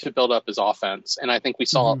in order to build up his offense. And I think we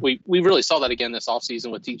saw we really saw that again this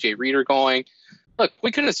offseason with DJ Reader going. Look,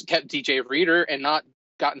 we could have kept DJ Reader and not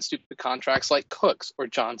gotten stupid contracts like Cooks or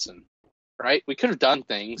Johnson, right? We could have done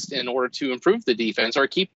things in order to improve the defense or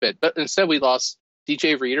keep it. But instead we lost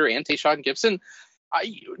DJ Reader and Tayshaun Gibson.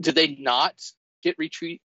 Did they not get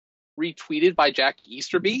retweeted by Jack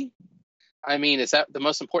Easterby? I mean, is that the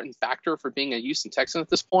most important factor for being a Houston Texan at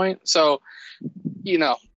this point? So,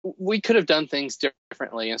 we could have done things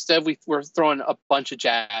differently. Instead, we're throwing a bunch of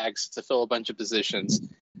Jags to fill a bunch of positions.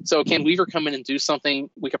 So can Weaver come in and do something?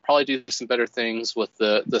 We could probably do some better things with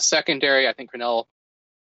the secondary. I think Crennel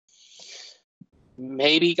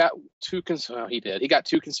maybe got too conservative. He did. He got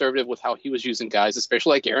too conservative with how he was using guys,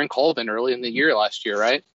 especially like Aaron Colvin early in the year last year,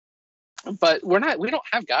 right? But we don't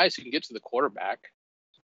have guys who can get to the quarterback.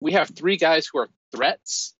 We have 3 guys who are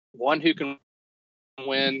threats, one who can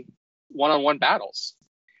win one-on-one battles.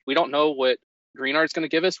 We don't know what Greenard's going to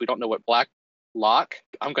give us. We don't know what Blacklock.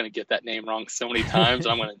 I'm going to get that name wrong so many times.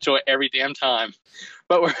 I'm going to enjoy it every damn time.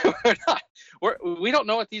 But we don't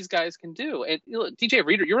know what these guys can do. And DJ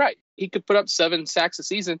Reader, you're right. He could put up 7 sacks a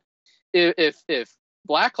season. If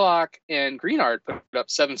Blacklock and Greenard put up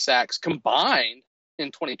 7 sacks combined in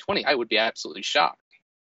 2020, I would be absolutely shocked.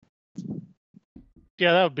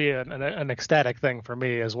 Yeah, that would be an ecstatic thing for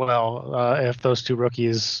me as well. If those 2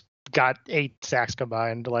 rookies got 8 sacks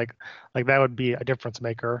combined, like that would be a difference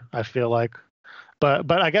maker, I feel like. But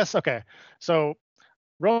I guess, okay, so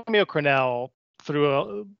Romeo Crennel threw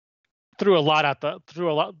a lot,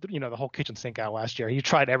 the whole kitchen sink out last year. He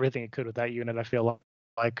tried everything he could with that unit. I feel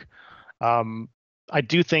like I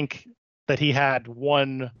do think that he had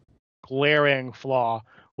one glaring flaw,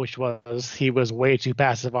 which was he was way too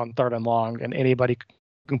passive on 3rd and long, and anybody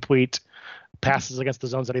complete passes against the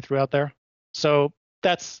zones that he threw out there. So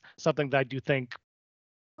that's something that I do think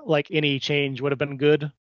like any change would have been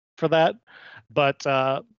good for that. But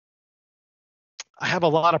I have a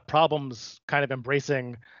lot of problems kind of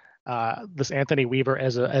embracing this Anthony Weaver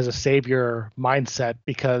as a savior mindset,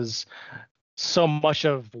 because so much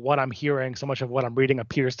of what I'm hearing, so much of what I'm reading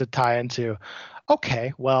appears to tie into,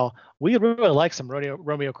 okay, well, we really like some Romeo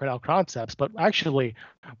Crennel concepts, but actually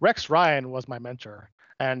Rex Ryan was my mentor,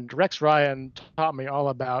 and Rex Ryan taught me all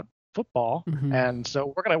about football, and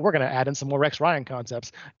so we're gonna add in some more Rex Ryan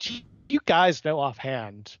concepts. Do you guys know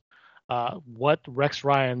offhand what Rex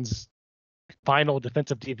Ryan's final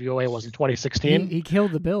defensive DVOA was in 2016? He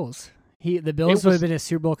killed the Bills. The Bills would have been a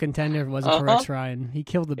Super Bowl contender if it wasn't for Rex Ryan. He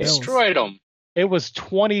killed the Bills. Destroyed them. It was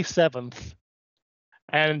 27th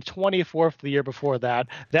and 24th the year before that.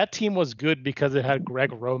 That team was good because it had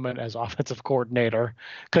Greg Roman as offensive coordinator,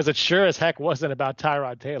 because it sure as heck wasn't about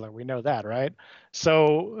Tyrod Taylor. We know that, right?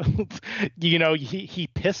 So, he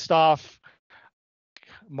pissed off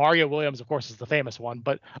Mario Williams, of course, is the famous one,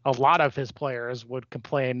 but a lot of his players would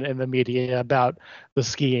complain in the media about the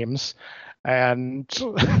schemes. And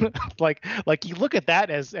like you look at that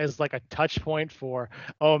as like a touch point for,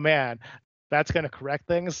 oh man, that's going to correct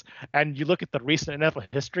things. And you look at the recent NFL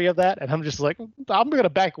history of that, and I'm just like, I'm going to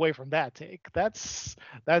back away from that take. That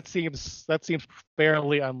seems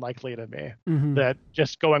fairly unlikely to me, that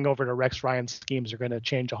just going over to Rex Ryan's schemes are going to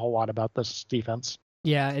change a whole lot about this defense.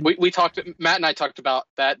 Yeah, Matt and I talked about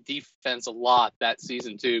that defense a lot that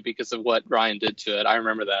season too, because of what Ryan did to it. I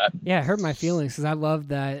remember that. Yeah, it hurt my feelings because I love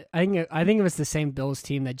that. I think it was the same Bills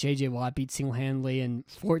team that J.J. Watt beat single-handedly in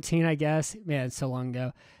 14, I guess. Man, it's so long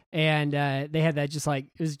ago. And they had that, just like,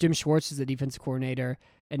 it was Jim Schwartz as the defensive coordinator,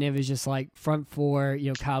 and it was just like front four,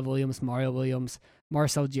 Kyle Williams, Mario Williams,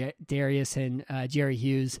 Marcel Darius, and Jerry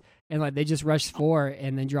Hughes, and like they just rushed 4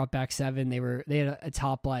 and then dropped back 7. They had a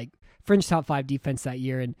top, like, fringe top 5 defense that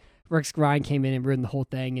year, and Rex Ryan came in and ruined the whole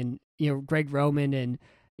thing. And Greg Roman and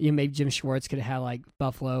maybe Jim Schwartz could have had like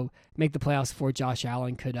Buffalo make the playoffs before Josh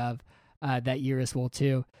Allen could have that year as well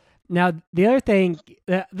too. Now the other thing,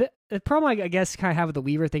 the problem I guess kind of have with the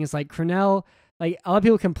Weaver thing is like Crennel. Like a lot of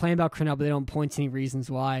people complain about Crennel, but they don't point to any reasons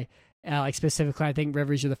why. Like specifically, I think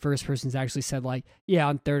Rivers, you're the first person who's actually said like, yeah,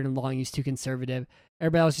 on 3rd and long he's too conservative.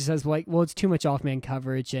 Everybody else just says well, it's too much off man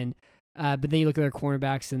coverage. And but then you look at their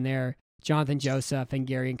cornerbacks and they're Jonathan Joseph and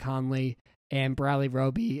Gary and Conley and Bradley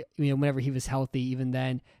Roby, whenever he was healthy, even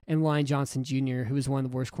then, and Lyon Johnson Jr., who was one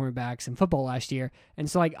of the worst cornerbacks in football last year.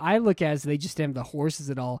 And so, like, I look at it as they just didn't have the horses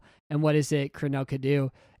at all, and what is it Crennel could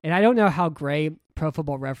do? And I don't know how great Pro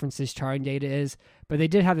Football Reference's charting data is, but they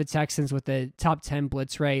did have the Texans with the top 10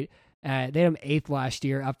 blitz rate. They had them 8th last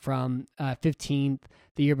year, up from 15th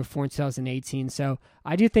the year before in 2018. So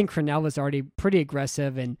I do think Crennel was already pretty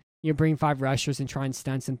aggressive and bring 5 rushers and try and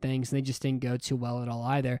stunt some things, and they just didn't go too well at all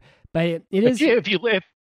either. But it is. If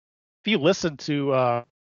you listen to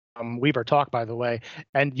Weaver talk, by the way,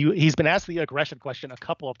 and he's been asked the aggression question a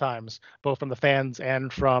couple of times, both from the fans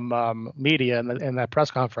and from media in that press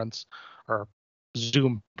conference or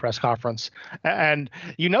Zoom press conference, and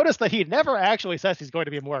you notice that he never actually says he's going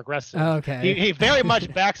to be more aggressive. Okay. He very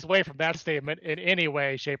much backs away from that statement in any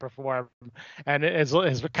way, shape, or form, and has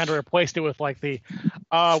kind of replaced it with like the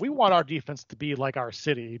we want our defense to be like our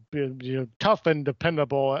city, tough and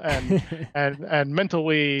dependable and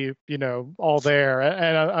mentally all there.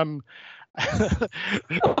 And I'm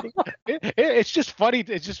it's just funny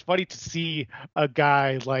to see a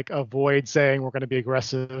guy like avoid saying we're going to be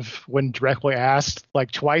aggressive when directly asked like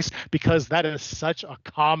twice, because that is such a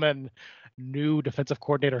common new defensive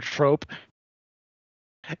coordinator trope.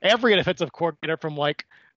 Every defensive coordinator from like,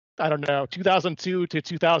 I don't know, 2002 to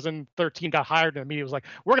 2013 got hired, and the media was like,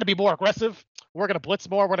 we're going to be more aggressive, we're going to blitz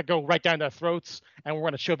more, we're going to go right down their throats, and we're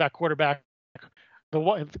going to show that quarterback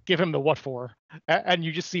give him the what for. And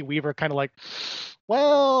you just see Weaver kind of like,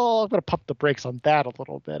 well, I'm going to pump the brakes on that a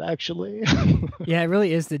little bit, actually. Yeah, it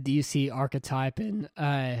really is the DC archetype, and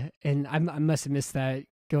I must have missed that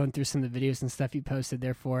going through some of the videos and stuff you posted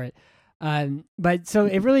there for it. But so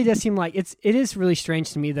it really does seem like it is really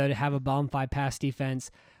strange to me though to have a bottom 5 pass defense,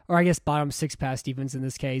 or I guess bottom 6 pass defense in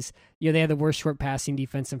this case. They had the worst short passing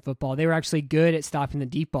defense in football. They were actually good at stopping the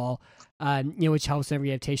deep ball, which helps whenever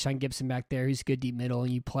you have Tayshaun Gibson back there, who's good deep middle,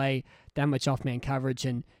 and you play that much off man coverage.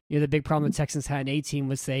 And the big problem the Texans had in 18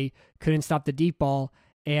 was they couldn't stop the deep ball,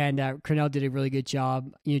 and Crennel did a really good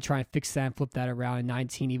job, trying to fix that and flip that around in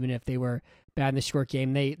 19, even if they were bad in the short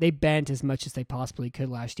game. They bent as much as they possibly could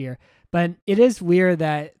last year. But it is weird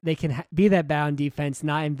that they can be that bad on defense,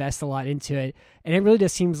 not invest a lot into it. And it really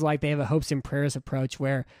just seems like they have a hopes and prayers approach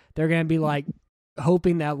where they're going to be like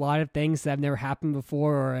hoping that a lot of things that have never happened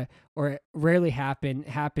before or rarely happen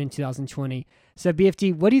in 2020. So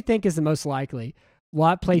BFD, what do you think is the most likely?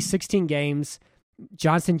 Watt plays 16 games.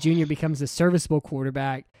 Johnson Jr. becomes a serviceable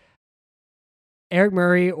quarterback. Eric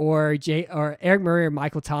Murray or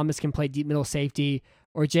Michael Thomas can play deep middle safety,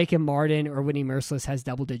 or Jacob Martin or Whitney Merciless has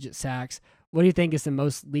double-digit sacks. What do you think is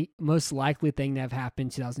the most likely thing to have happened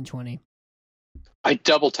in 2020? I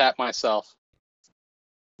double tap myself.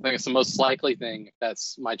 I think it's the most likely thing.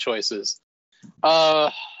 That's my choices.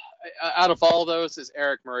 Out of all those, is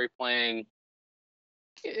Eric Murray playing?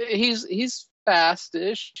 He's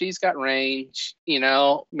fastish. He's got range.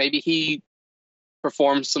 Maybe he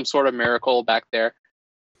performs some sort of miracle back there.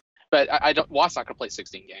 But I don't. Watt's not going to play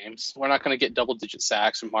 16 games. We're not going to get double-digit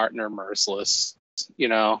sacks from Martin or Merciless.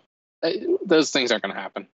 Those things aren't going to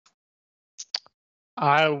happen.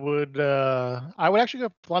 I would actually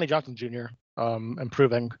go Lonnie Johnson Jr.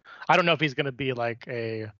 Improving. I don't know if he's going to be like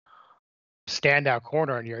a standout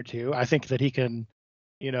corner in year 2. I think that he can,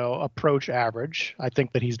 approach average. I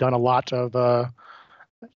think that he's done a lot of,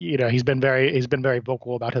 he's been very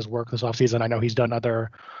vocal about his work this offseason. I know he's done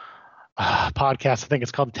other podcasts. I think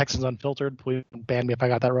it's called the Texans Unfiltered. Please ban me if I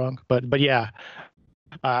got that wrong. But yeah,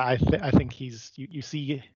 I think you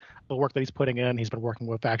see the work that he's putting in. He's been working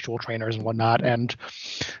with actual trainers and whatnot. And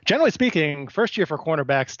generally speaking, first year for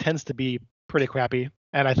cornerbacks tends to be pretty crappy.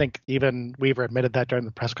 And I think even Weaver admitted that during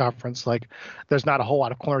the press conference. Like, there's not a whole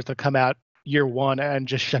lot of corners that come out year 1 and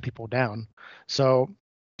just shut people down. So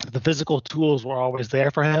the physical tools were always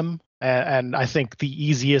there for him. And I think the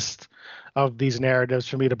easiest of these narratives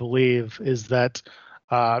for me to believe is that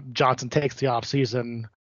Johnson takes the offseason,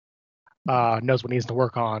 knows what he needs to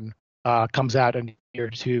work on, comes out in year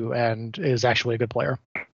 2 and is actually a good player.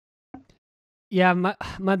 Yeah,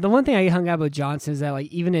 the one thing I hung out with Johnson is that like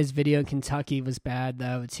even his video in Kentucky was bad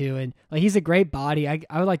though too, and like he's a great body. I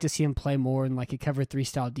would like to see him play more in like a cover 3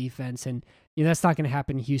 style defense, and that's not going to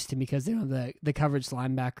happen in Houston because they don't have the coverage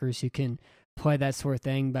linebackers who can play that sort of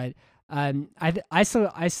thing. But I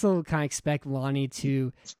still kind of expect Lonnie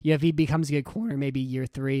to, if he becomes a good corner, maybe year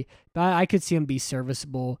 3, but I could see him be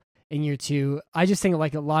serviceable in year 2. I just think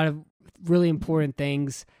like a lot of really important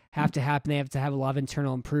things have to happen. They have to have a lot of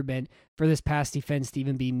internal improvement for this pass defense to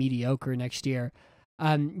even be mediocre next year.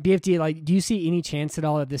 BFD, like, do you see any chance at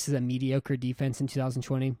all that this is a mediocre defense in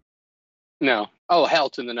 2020? No. Oh, hell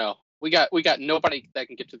to the no. We got nobody that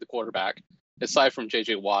can get to the quarterback aside from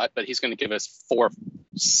J.J. Watt, but he's going to give us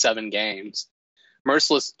 4-7 games.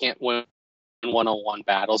 Merciless can't win one-on-one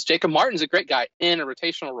battles. Jacob Martin's a great guy in a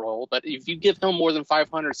rotational role, but if you give him more than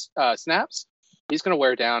 500 snaps, he's going to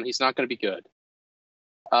wear down. He's not going to be good.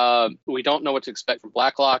 We don't know what to expect from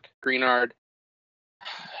Blacklock, Greenard.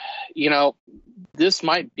 This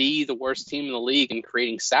might be the worst team in the league in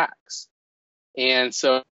creating sacks. And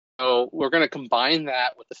so we're going to combine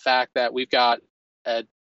that with the fact that we've got a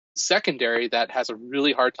secondary that has a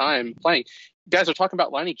really hard time playing. You guys are talking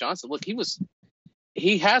about Lonnie Johnson. Look,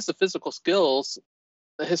 he has the physical skills.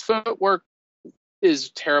 His footwork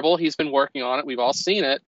is terrible. He's been working on it. We've all seen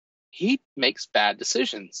it. He makes bad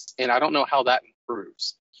decisions, and I don't know how that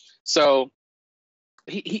improves. So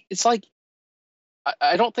it's like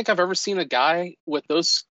I don't think I've ever seen a guy with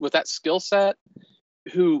that skill set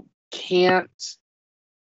who can't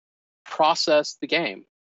process the game.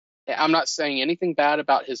 I'm not saying anything bad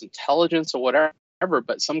about his intelligence or whatever,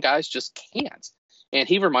 but some guys just can't. And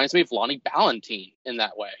he reminds me of Lonnie Ballentine in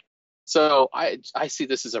that way. So I see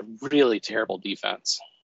this as a really terrible defense.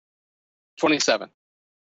 27.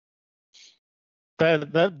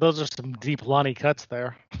 Those are some deep Lonnie cuts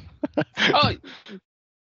there. Oh,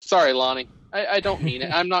 sorry, Lonnie. I don't mean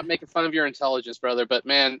it. I'm not making fun of your intelligence, brother, but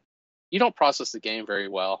man, you don't process the game very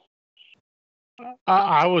well.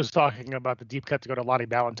 I was talking about the deep cut to go to Lonnie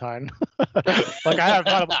Ballentine. Like I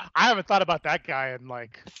haven't thought about that guy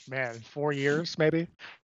in 4 years maybe.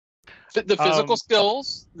 The physical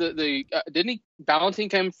skills. Didn't he? Ballentine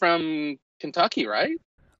came from Kentucky, right?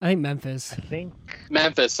 I think Memphis.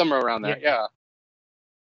 Memphis, somewhere around there. Yeah.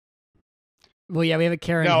 Well, yeah, we have a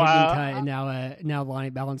Karen Higdon cut and now Lonnie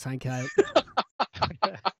Ballentine cut.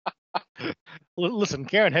 Listen,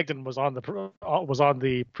 Karen Higdon was on the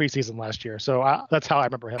preseason last year, so that's how I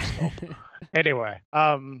remember him still. Anyway,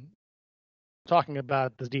 talking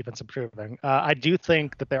about this defense improving, I do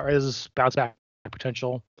think that there is bounce back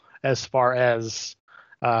potential as far as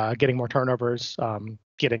getting more turnovers,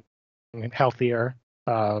 getting healthier,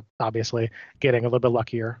 obviously, getting a little bit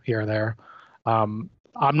luckier here or there.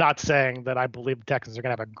 I'm not saying that I believe the Texans are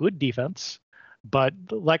going to have a good defense, but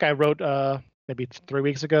like I wrote maybe 3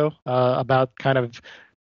 weeks ago about kind of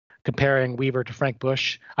comparing Weaver to Frank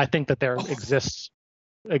Bush. I think that there exists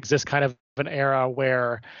kind of an era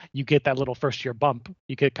where you get that little first year bump.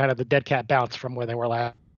 You get kind of the dead cat bounce from where they were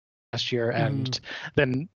last year. And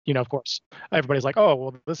then, of course, everybody's like, oh,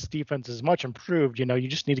 well, this defense is much improved. You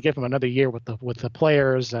just need to give them another year with the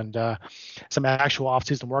players and some actual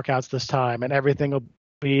offseason workouts this time, and everything will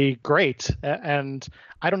be great. And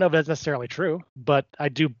I don't know if that's necessarily true, but I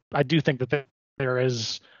do think that there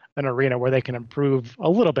is an arena where they can improve a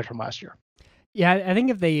little bit from last year. Yeah, I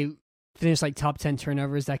think if they finish like top 10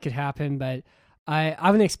 turnovers, that could happen, but I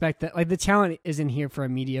wouldn't expect that. Like, the talent isn't here for a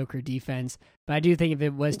mediocre defense, but I do think if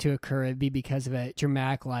it was to occur, it'd be because of a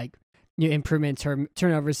dramatic improvement in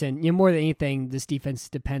turnovers. And more than anything, this defense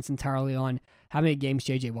depends entirely on how many games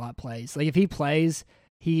JJ Watt plays. Like, if he plays,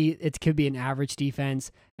 it could be an average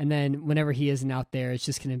defense, and then whenever he isn't out there, it's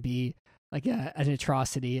just going to be like an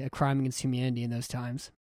atrocity, a crime against humanity in those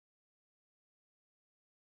times.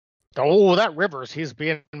 Oh, that Rivers, he's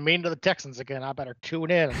being mean to the Texans again. I better tune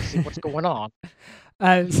in and see what's going on.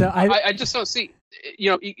 So I just don't see.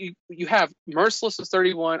 You have Merciless is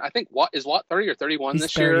 31. I think Watt 30 or 31 he's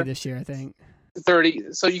this 30 year. This year, I think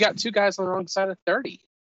 30. So you got two guys on the wrong side of 30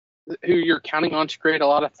 who you're counting on to create a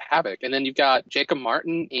lot of havoc, and then you've got Jacob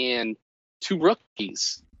Martin and two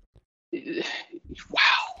rookies.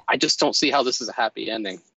 Wow, I just don't see how this is a happy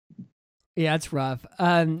ending. Yeah, it's rough.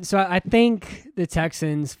 So I think the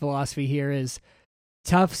Texans' philosophy here is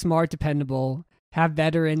tough, smart, dependable. Have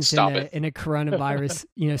veterans in a coronavirus,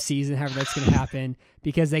 season, however that's going to happen,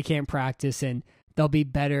 because they can't practice and they'll be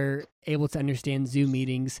better able to understand Zoom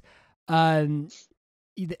meetings.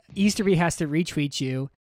 Easterby has to retweet you.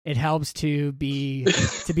 It helps to be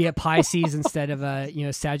a Pisces instead of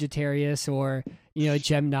a Sagittarius or a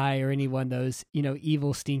Gemini or any one of those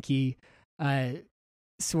evil, stinky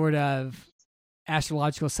sort of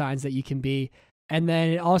astrological signs that you can be. And then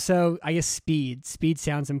it also, I guess, speed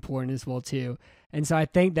sounds important as well too. And so I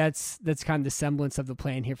think that's kind of the semblance of the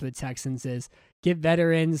plan here for the Texans is get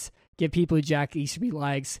veterans, get people who Jack Easterby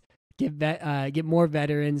likes, get more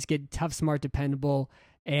veterans, get tough, smart, dependable,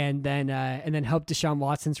 and then hope Deshaun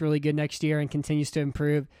Watson's really good next year and continues to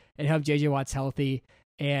improve, and hope JJ Watt's healthy.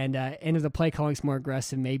 And if the play calling's more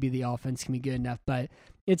aggressive, maybe the offense can be good enough. But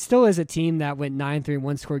it still is a team that went 9-3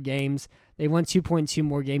 one-score games. They won 2.2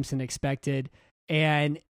 more games than expected.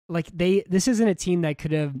 And this isn't a team that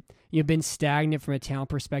could have been stagnant from a talent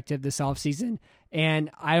perspective this offseason.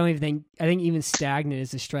 And I think even stagnant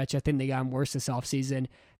is a stretch. I think they got worse this offseason.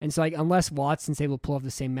 And so unless Watson's able to pull off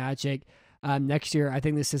the same magic next year, I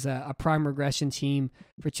think this is a prime regression team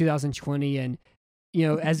for 2020. And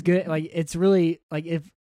as good, it's really if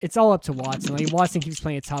it's all up to Watson. Watson keeps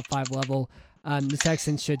playing at top 5 level. The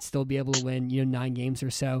Texans should still be able to win 9 games or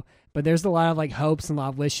so. But there's a lot of hopes and a lot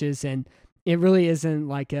of wishes, and it really isn't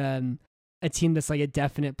a team that's a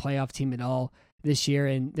definite playoff team at all this year.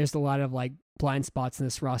 And there's a lot of blind spots in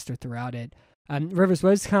this roster throughout it. Rivers,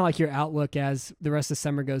 what is kind of your outlook as the rest of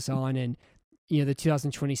summer goes on and the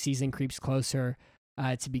 2020 season creeps closer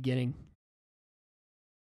to beginning?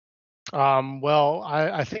 Well,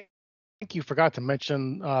 I think you forgot to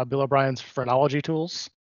mention Bill O'Brien's phrenology tools.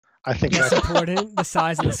 I think that's important. The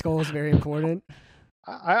size of the skull is very important.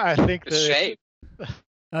 I think the shape.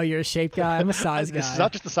 Oh, you're a shape guy. I'm a size guy. It's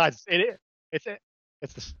not just the size. It's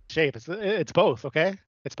the shape. It's both. Okay,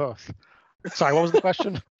 it's both. Sorry, what was the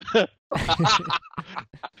question?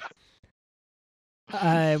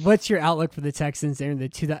 What's your outlook for the Texans and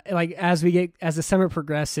as the summer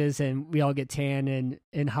progresses and we all get tan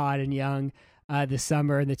and hot and young this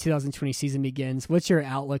summer and the 2020 season begins? What's your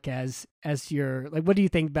outlook as your what do you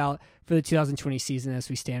think about for the 2020 season as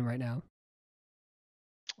we stand right now?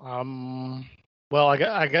 Well,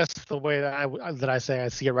 I guess the way that I say I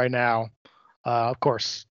see it right now, of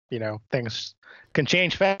course, things can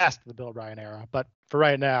change fast in the Bill O'Brien era, but for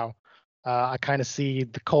right now, I kind of see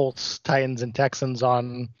the Colts, Titans, and Texans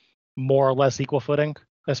on more or less equal footing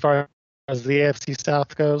as far as the AFC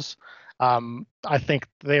South goes. I think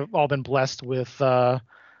they've all been blessed with,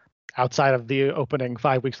 outside of the opening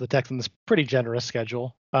 5 weeks of the Texans, pretty generous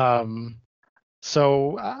schedule.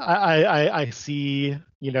 So I see,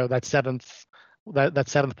 that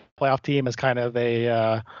seventh playoff team as kind of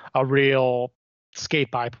a real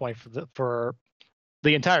skate by point for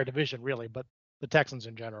the entire division, really, but the Texans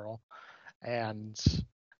in general. And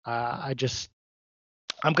I'm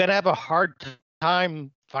going to have a hard time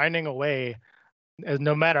finding a way,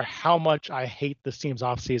 no matter how much I hate this team's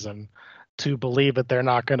offseason, to believe that they're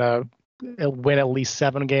not going to win at least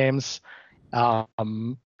 7 games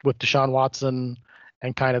with Deshaun Watson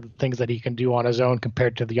and kind of the things that he can do on his own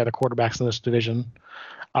compared to the other quarterbacks in this division.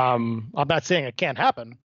 I'm not saying it can't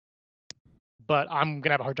happen, but I'm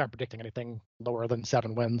gonna have a hard time predicting anything lower than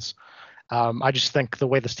 7 wins. I just think the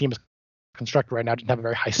way this team is constructed right now doesn't have a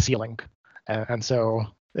very high ceiling, and so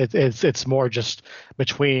it's more just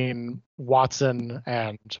between Watson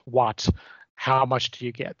and Watt. How much do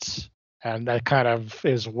you get? And that kind of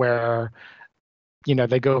is where,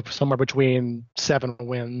 they go somewhere between 7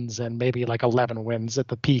 wins and maybe like 11 wins at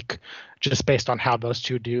the peak, just based on how those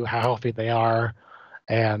two do, how healthy they are,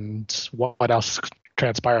 and what else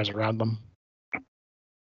transpires around them.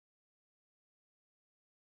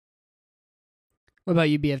 What about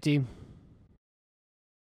you, BFD?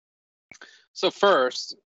 So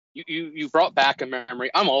first, you brought back a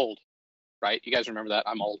memory. I'm old, right? You guys remember that?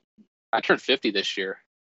 I'm old. I turned 50 this year.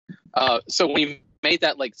 So when you made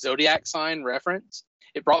that like Zodiac sign reference,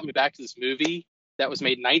 it brought me back to this movie that was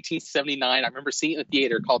made in 1979. I remember seeing it in the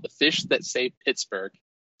theater, called The Fish That Saved Pittsburgh.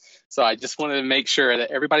 So I just wanted to make sure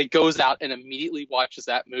that everybody goes out and immediately watches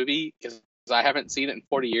that movie, because I haven't seen it in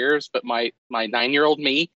 40 years, but my 9-year-old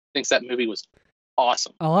me thinks that movie was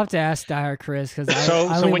awesome. I'll have to ask Dyer Chris, because I So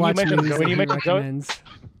only when watch you movies mentioned that he recommends.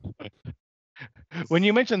 When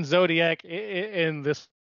you mentioned Zodiac in this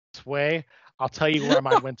way, I'll tell you where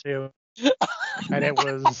mine went to, and it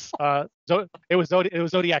was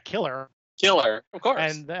Zodiac Killer. Killer, of course.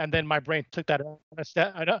 And then my brain took that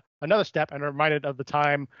another step and reminded of the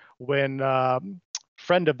time when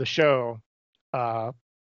friend of the show,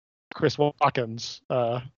 Chris Watkins,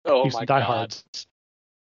 Houston Diehards,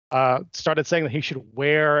 started saying that he should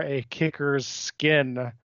wear a kicker's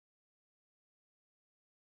skin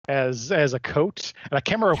as a coat, and I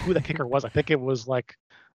can't remember who the kicker was. I think it was like,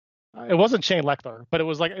 it wasn't Shane Leckler, but it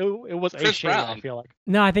was like it was Chris a Shane. Brown. I feel like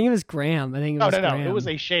No, I think it was Graham. no, it was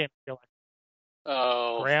a Shane. I feel like.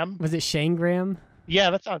 Oh, Graham? Was it Shane Graham? Yeah,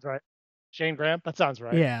 that sounds right. Shane Graham? That sounds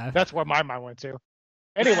right. Yeah. That's where my mind went to.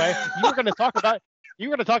 Anyway, you were going to talk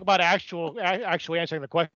about actually answering the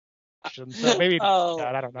question. So maybe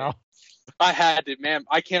God, I don't know. I had to, man.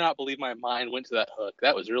 I cannot believe my mind went to that hook.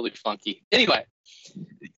 That was really funky. Anyway,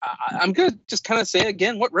 I'm going to just kind of say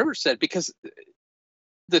again what Rivers said, because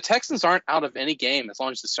the Texans aren't out of any game as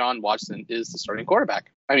long as Deshaun Watson is the starting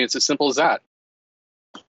quarterback. I mean, it's as simple as that.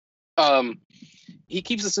 He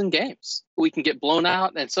keeps us in games. We can get blown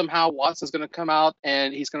out, and somehow Watson's going to come out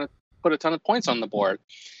and he's going to put a ton of points on the board.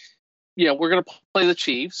 We're going to play the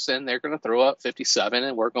Chiefs, and they're going to throw up 57,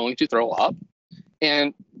 and we're going to throw up.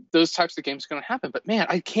 And those types of games are going to happen. But man,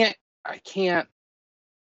 I can't.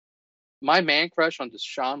 My man crush on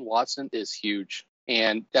Deshaun Watson is huge,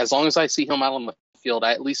 and as long as I see him out on the field,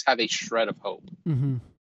 I at least have a shred of hope. Mm-hmm.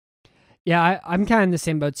 Yeah, I'm kind of in the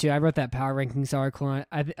same boat too. I wrote that power rankings article. And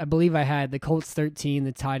I believe I had the Colts 13,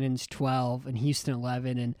 the Titans 12, and Houston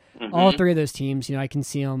 11, and all three of those teams. I can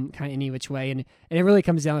see them kind of any which way, and it really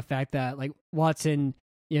comes down to the fact that like Watson,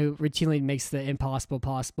 routinely makes the impossible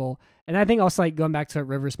possible. And I think also like going back to what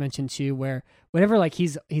Rivers mentioned too, where whenever like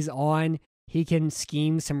he's on, he can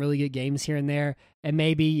scheme some really good games here and there, and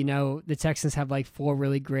maybe the Texans have like 4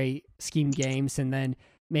 really great scheme games, and then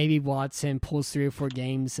maybe Watson pulls 3 or 4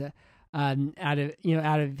 games. Out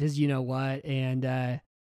of his what, and I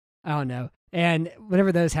don't know, and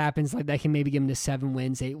whenever those happens, like that can maybe give him to 7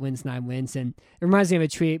 wins, 8 wins, 9 wins. And it reminds me of a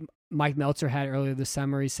tweet Mike Meltzer had earlier this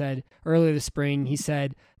spring. He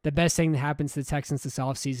said the best thing that happens to the Texans this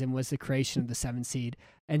offseason was the creation of the 7th seed,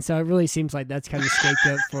 and so it really seems like that's kind of a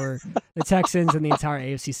scapegoat for the Texans and the entire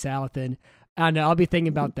AFC South. And I don't know, I'll be thinking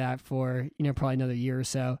about that for probably another year or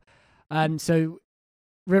so. So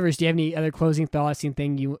Rivers, do you have any other closing thoughts?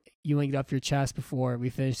 Anything you want to get off your chest before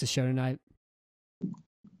we finish the show tonight?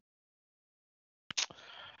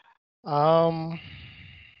 No,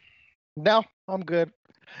 I'm good.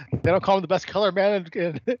 They don't call him the best color man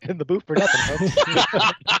in the booth for nothing, folks.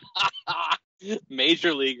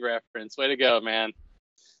 Major league reference. Way to go, man.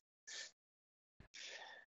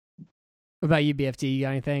 What about you, BFD? You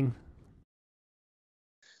got anything?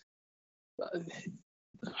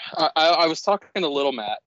 I was talking to Little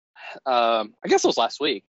Matt. I guess it was last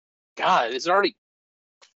week. God, is it already?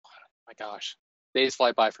 Oh my gosh, days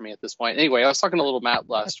fly by for me at this point. Anyway, I was talking to Little Matt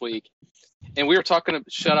last week, and we were talking.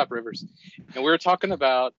 Shut up, Rivers. And we were talking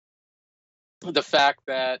about the fact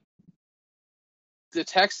that the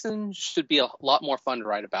Texans should be a lot more fun to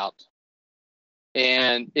write about.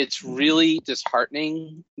 And it's really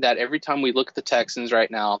disheartening that every time we look at the Texans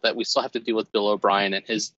right now, that we still have to deal with Bill O'Brien and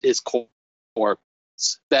his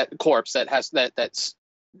corpse that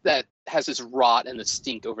has this rot and the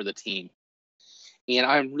stink over the team. And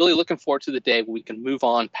I'm really looking forward to the day where we can move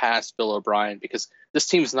on past Bill O'Brien, because this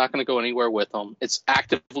team is not going to go anywhere with him. It's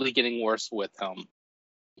actively getting worse with him.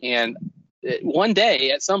 And one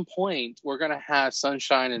day, at some point, we're going to have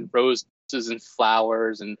sunshine and rose and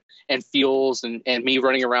flowers and Fields and me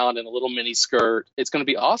running around in a little mini skirt. It's going to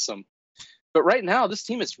be awesome. But right now, this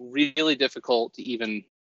team is really difficult to even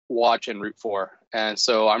watch and root for. And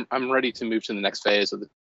so I'm ready to move to the next phase of the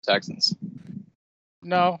Texans.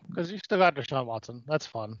 No, because you still got Deshaun Watson. That's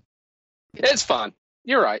fun. It's fun.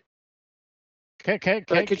 You're right. Can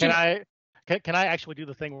I actually do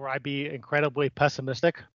the thing where I be incredibly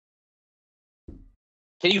pessimistic?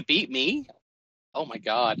 Can you beat me? Oh my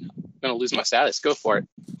God. I'm going to lose my status. Go for it.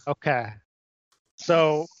 Okay.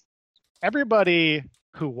 So everybody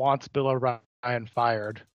who wants Bill O'Brien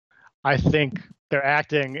fired, I think they're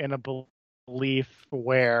acting in a belief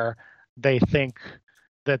where they think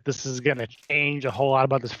that this is going to change a whole lot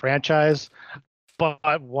about this franchise.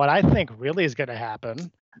 But what I think really is going to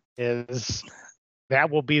happen is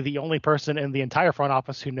that will be the only person in the entire front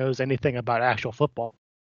office who knows anything about actual football.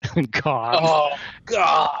 God. Oh,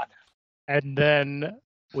 God. And then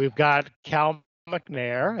we've got Cal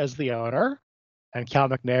McNair as the owner. And Cal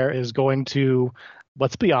McNair is going to,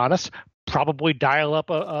 let's be honest, probably dial up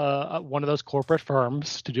one of those corporate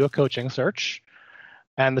firms to do a coaching search.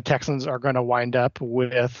 And the Texans are going to wind up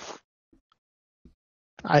with,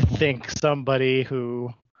 I think, somebody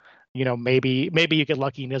who, maybe you get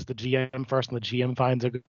lucky and is the GM first and the GM finds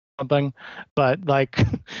something. But like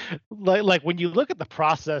when you look at the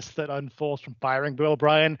process that unfolds from firing Bill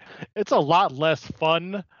O'Brien, it's a lot less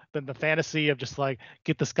fun than the fantasy of just like,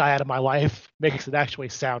 get this guy out of my life makes it actually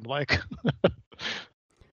sound like.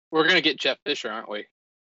 We're going to get Jeff Fisher, aren't we?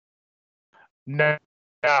 No,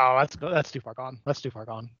 that's too far gone. That's too far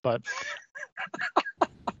gone. But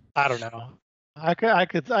I don't know. I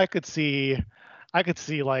could see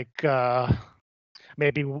like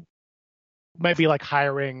maybe like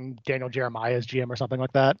hiring Daniel Jeremiah as GM or something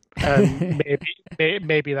like that. And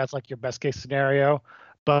maybe that's like your best case scenario.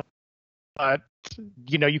 But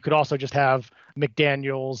you could also just have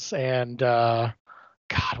McDaniels and God,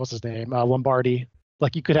 what's his name? Lombardi.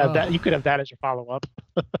 Like you could have that. You could have that as your follow up.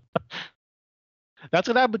 That's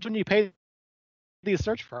what happens when you pay these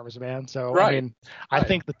search firms, man. So right. I mean, I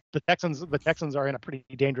think the Texans are in a pretty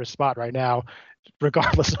dangerous spot right now,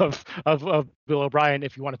 regardless of Bill O'Brien.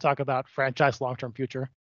 If you want to talk about franchise long-term future,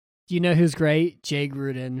 do you know who's great? Jay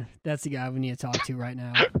Gruden. That's the guy we need to talk to right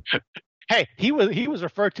now. Hey, he was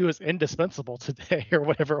referred to as indispensable today or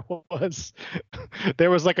whatever it was. There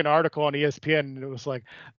was like an article on ESPN and it was like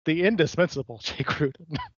the indispensable Jay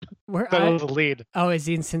Gruden. That was the lead. Oh, is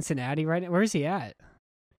he in Cincinnati right now? Where is he at?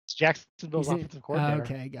 It's Jacksonville's offensive coordinator.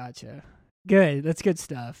 Okay, gotcha. Good. That's good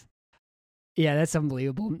stuff. Yeah, that's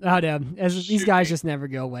unbelievable. Oh no, these guys just never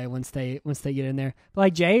go away once they get in there. But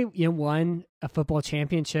like Jay, won a football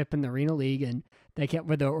championship in the Arena League, and they kept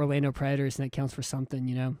with the Orlando Predators, and that counts for something,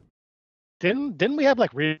 Didn't we have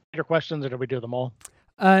like reader questions, or did we do them all?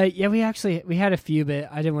 Yeah, we had a few, but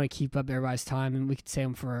I didn't want to keep up everybody's time, and we could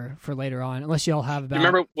save them for later on. Unless y'all have about. You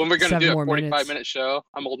remember when we're going to do a 45-minute show?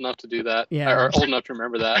 I'm old enough to do that. Yeah, or old enough to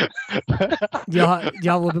remember that. y'all have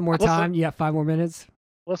a little bit more time. You got 5 more minutes.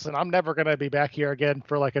 Listen, I'm never going to be back here again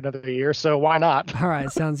for like another year, so why not? All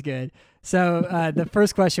right, sounds good. So the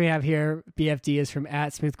first question we have here, BFD, is from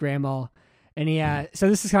 @SmoothGrandma. And so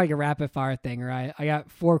this is kind of like a rapid fire thing, right? I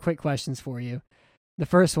got 4 quick questions for you. The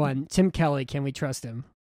first one, Tim Kelly, can we trust him?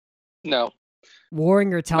 No.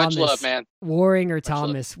 Waring or Thomas? Much love, man. Waring or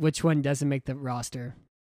Thomas? Which one doesn't make the roster?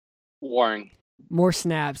 Waring. More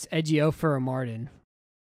snaps, Ejiofor or Martin?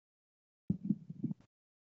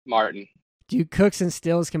 Martin. Do Cooks and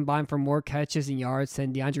Stills combine for more catches and yards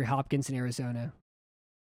than DeAndre Hopkins in Arizona?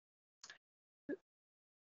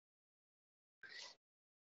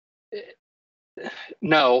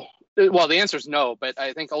 No. Well, the answer is no, but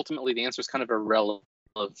I think ultimately the answer is kind of irrelevant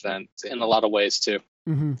in a lot of ways too.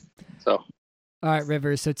 Mm-hmm. So, all right,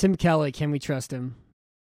 Rivers. So Tim Kelly, can we trust him?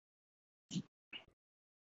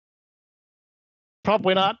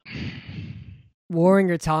 Probably not. Waring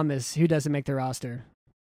or Thomas? Who doesn't make the roster?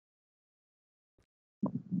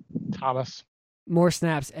 Thomas. More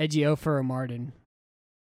snaps, Ejiofor or Martin?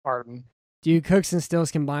 Martin. Do Cooks and Stills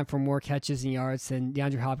combine for more catches and yards than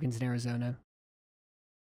DeAndre Hopkins in Arizona?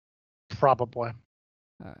 Probably.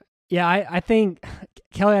 Yeah, I think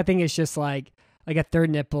Kelly. I think it's just like a third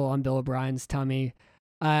nipple on Bill O'Brien's tummy.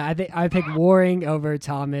 I think I pick Waring over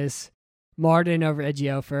Thomas, Martin over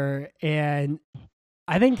Ejiofor, and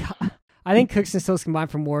I think Cooks and Stills combine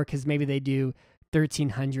for more because maybe they do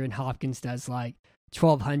 1,300 and Hopkins does like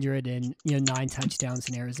 1,200 and 9 touchdowns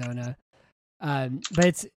in Arizona. But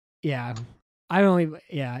it's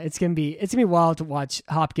it's gonna be wild to watch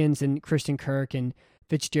Hopkins and Christian Kirk and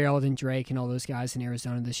Fitzgerald and Drake and all those guys in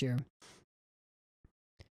Arizona this year.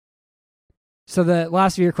 So the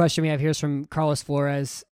last viewer question we have here is from Carlos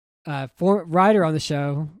Flores, writer on the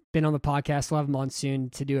show, been on the podcast. We'll have him on soon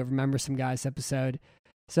to do a Remember Some Guys episode.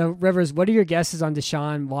 So Rivers, what are your guesses on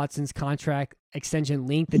Deshaun Watson's contract extension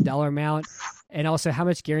length and dollar amount? And also, how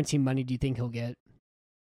much guaranteed money do you think he'll get?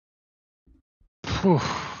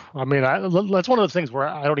 I mean, that's one of those things where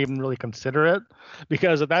I don't even really consider it,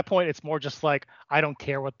 because at that point it's more just like, I don't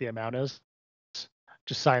care what the amount is,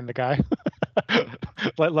 just sign the guy.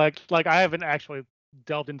 like I haven't actually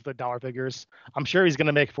delved into the dollar figures. I'm sure he's going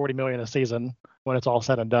to make $40 million a season when it's all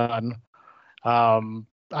said and done.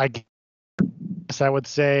 I guess I would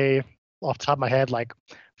say off the top of my head, like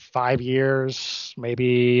 5 years,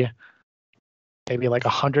 maybe like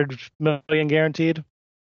 $100 million guaranteed.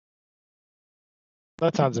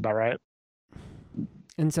 That sounds about right.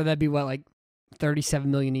 And so that'd be what, like $37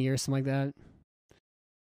 million a year, something like that.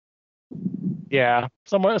 Yeah,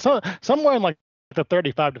 somewhere in like the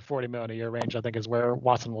 35 to 40 million a year range, I think, is where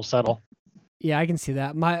Watson will settle. Yeah, I can see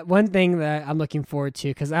that. My one thing that I'm looking forward to,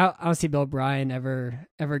 because I don't see Bill O'Brien ever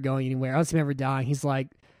going anywhere. I don't see him ever dying. He's like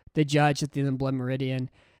the judge at the end of Blood Meridian,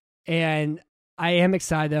 and I am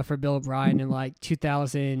excited though for Bill O'Brien in like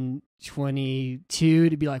 2022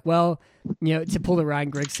 to be like, well, to pull the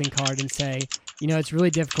Ryan Grigson card and say, it's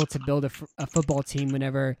really difficult to build a football team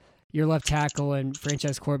whenever your left tackle and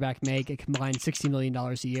franchise quarterback make a combined $60 million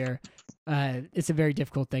a year. It's a very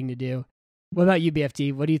difficult thing to do. What about you,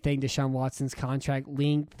 BFD? What do you think Deshaun Watson's contract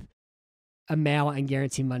length, amount, and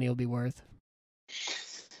guaranteed money will be worth?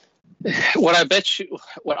 What I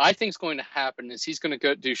think is going to happen is he's going to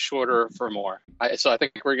go do shorter for more. So I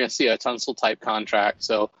think we're going to see a Tunsil type contract.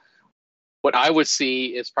 So what I would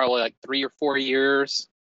see is probably like 3 or 4 years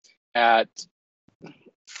at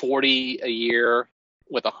 40 a year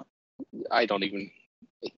with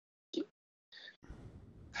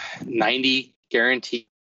 90 guaranteed.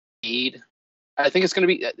 I think he's going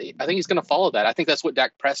to follow that. I think that's what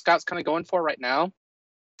Dak Prescott's kind of going for right now.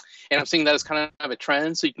 And I'm seeing that as kind of a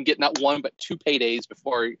trend. So you can get not one, but 2 paydays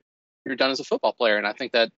before you're done as a football player. And I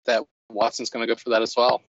think that Watson's going to go for that as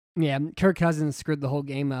well. Yeah. Kirk Cousins screwed the whole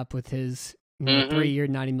game up with his 3-year,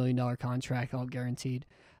 $90 million contract, all guaranteed.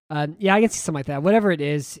 Yeah, I can see something like that. Whatever it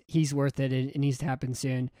is, he's worth it. It needs to happen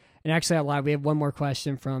soon. And actually, I lied. We have one more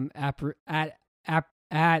question from at Uprooted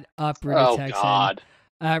Texan. God.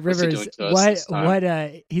 Rivers, what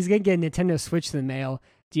he's gonna get a Nintendo Switch in the mail.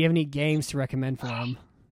 Do you have any games to recommend for him?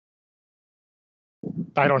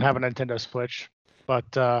 I don't have a Nintendo Switch,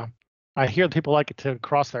 but I hear people like it to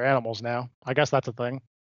cross their animals now. I guess that's a thing.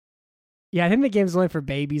 Yeah, I think the game's only for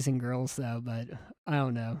babies and girls though, but I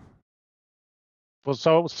don't know. Well,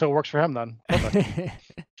 so it works for him then.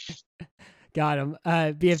 Got him.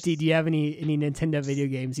 BFD, do you have any Nintendo video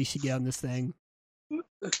games you should get on this thing?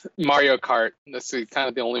 Mario Kart. That's kind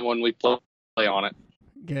of the only one we play on it.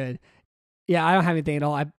 Good. Yeah, I don't have anything at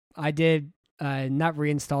all. I did not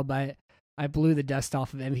reinstall, but I blew the dust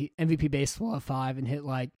off of MVP Baseball 05 and hit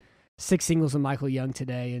like 6 singles with Michael Young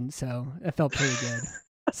today, and so that felt pretty good.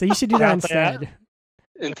 So you should do that instead.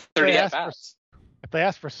 In 30 at-bats. If they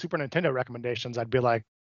ask for Super Nintendo recommendations, I'd be like,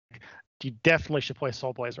 you definitely should play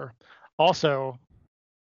Soul Blazer. Also,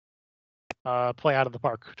 play Out of the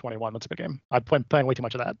Park 21. That's a good game. I'm playing way too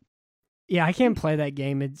much of that. Yeah, I can't play that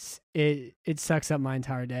game. It sucks up my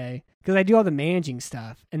entire day because I do all the managing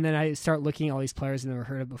stuff, and then I start looking at all these players I've never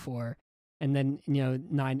heard of before, and then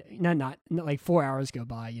not 4 hours go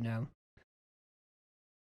by.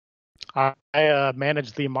 I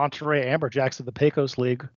managed the Monterey Amberjacks of the Pecos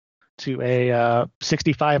League to a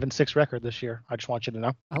 65-6 record this year. I just want you to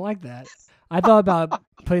know. I like that. I thought about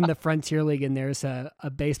putting the Frontier League in there as a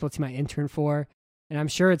baseball team I interned for, and I'm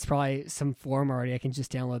sure it's probably some form already. I can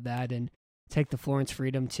just download that and take the Florence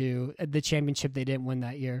Freedom to the championship they didn't win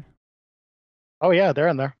that year. Oh yeah, they're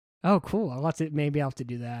in there. Oh, cool. Maybe I'll have to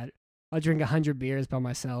do that. I'll drink 100 beers by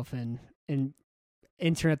myself and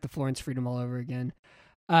intern at the Florence Freedom all over again.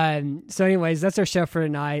 So anyways, that's our show for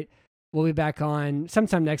tonight. We'll be back on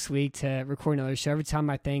sometime next week to record another show. Every time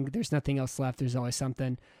I think there's nothing else left, there's always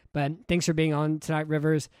something. But thanks for being on tonight,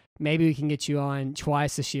 Rivers. Maybe we can get you on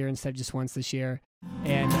twice this year instead of just once this year.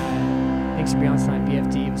 And thanks for being on tonight,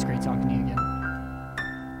 BFD. It was great talking to you again.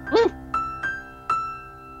 Woo!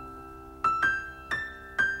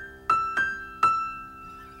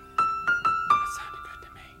 That sounded good to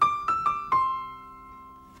me.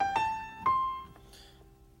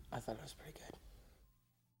 I thought it was pretty good.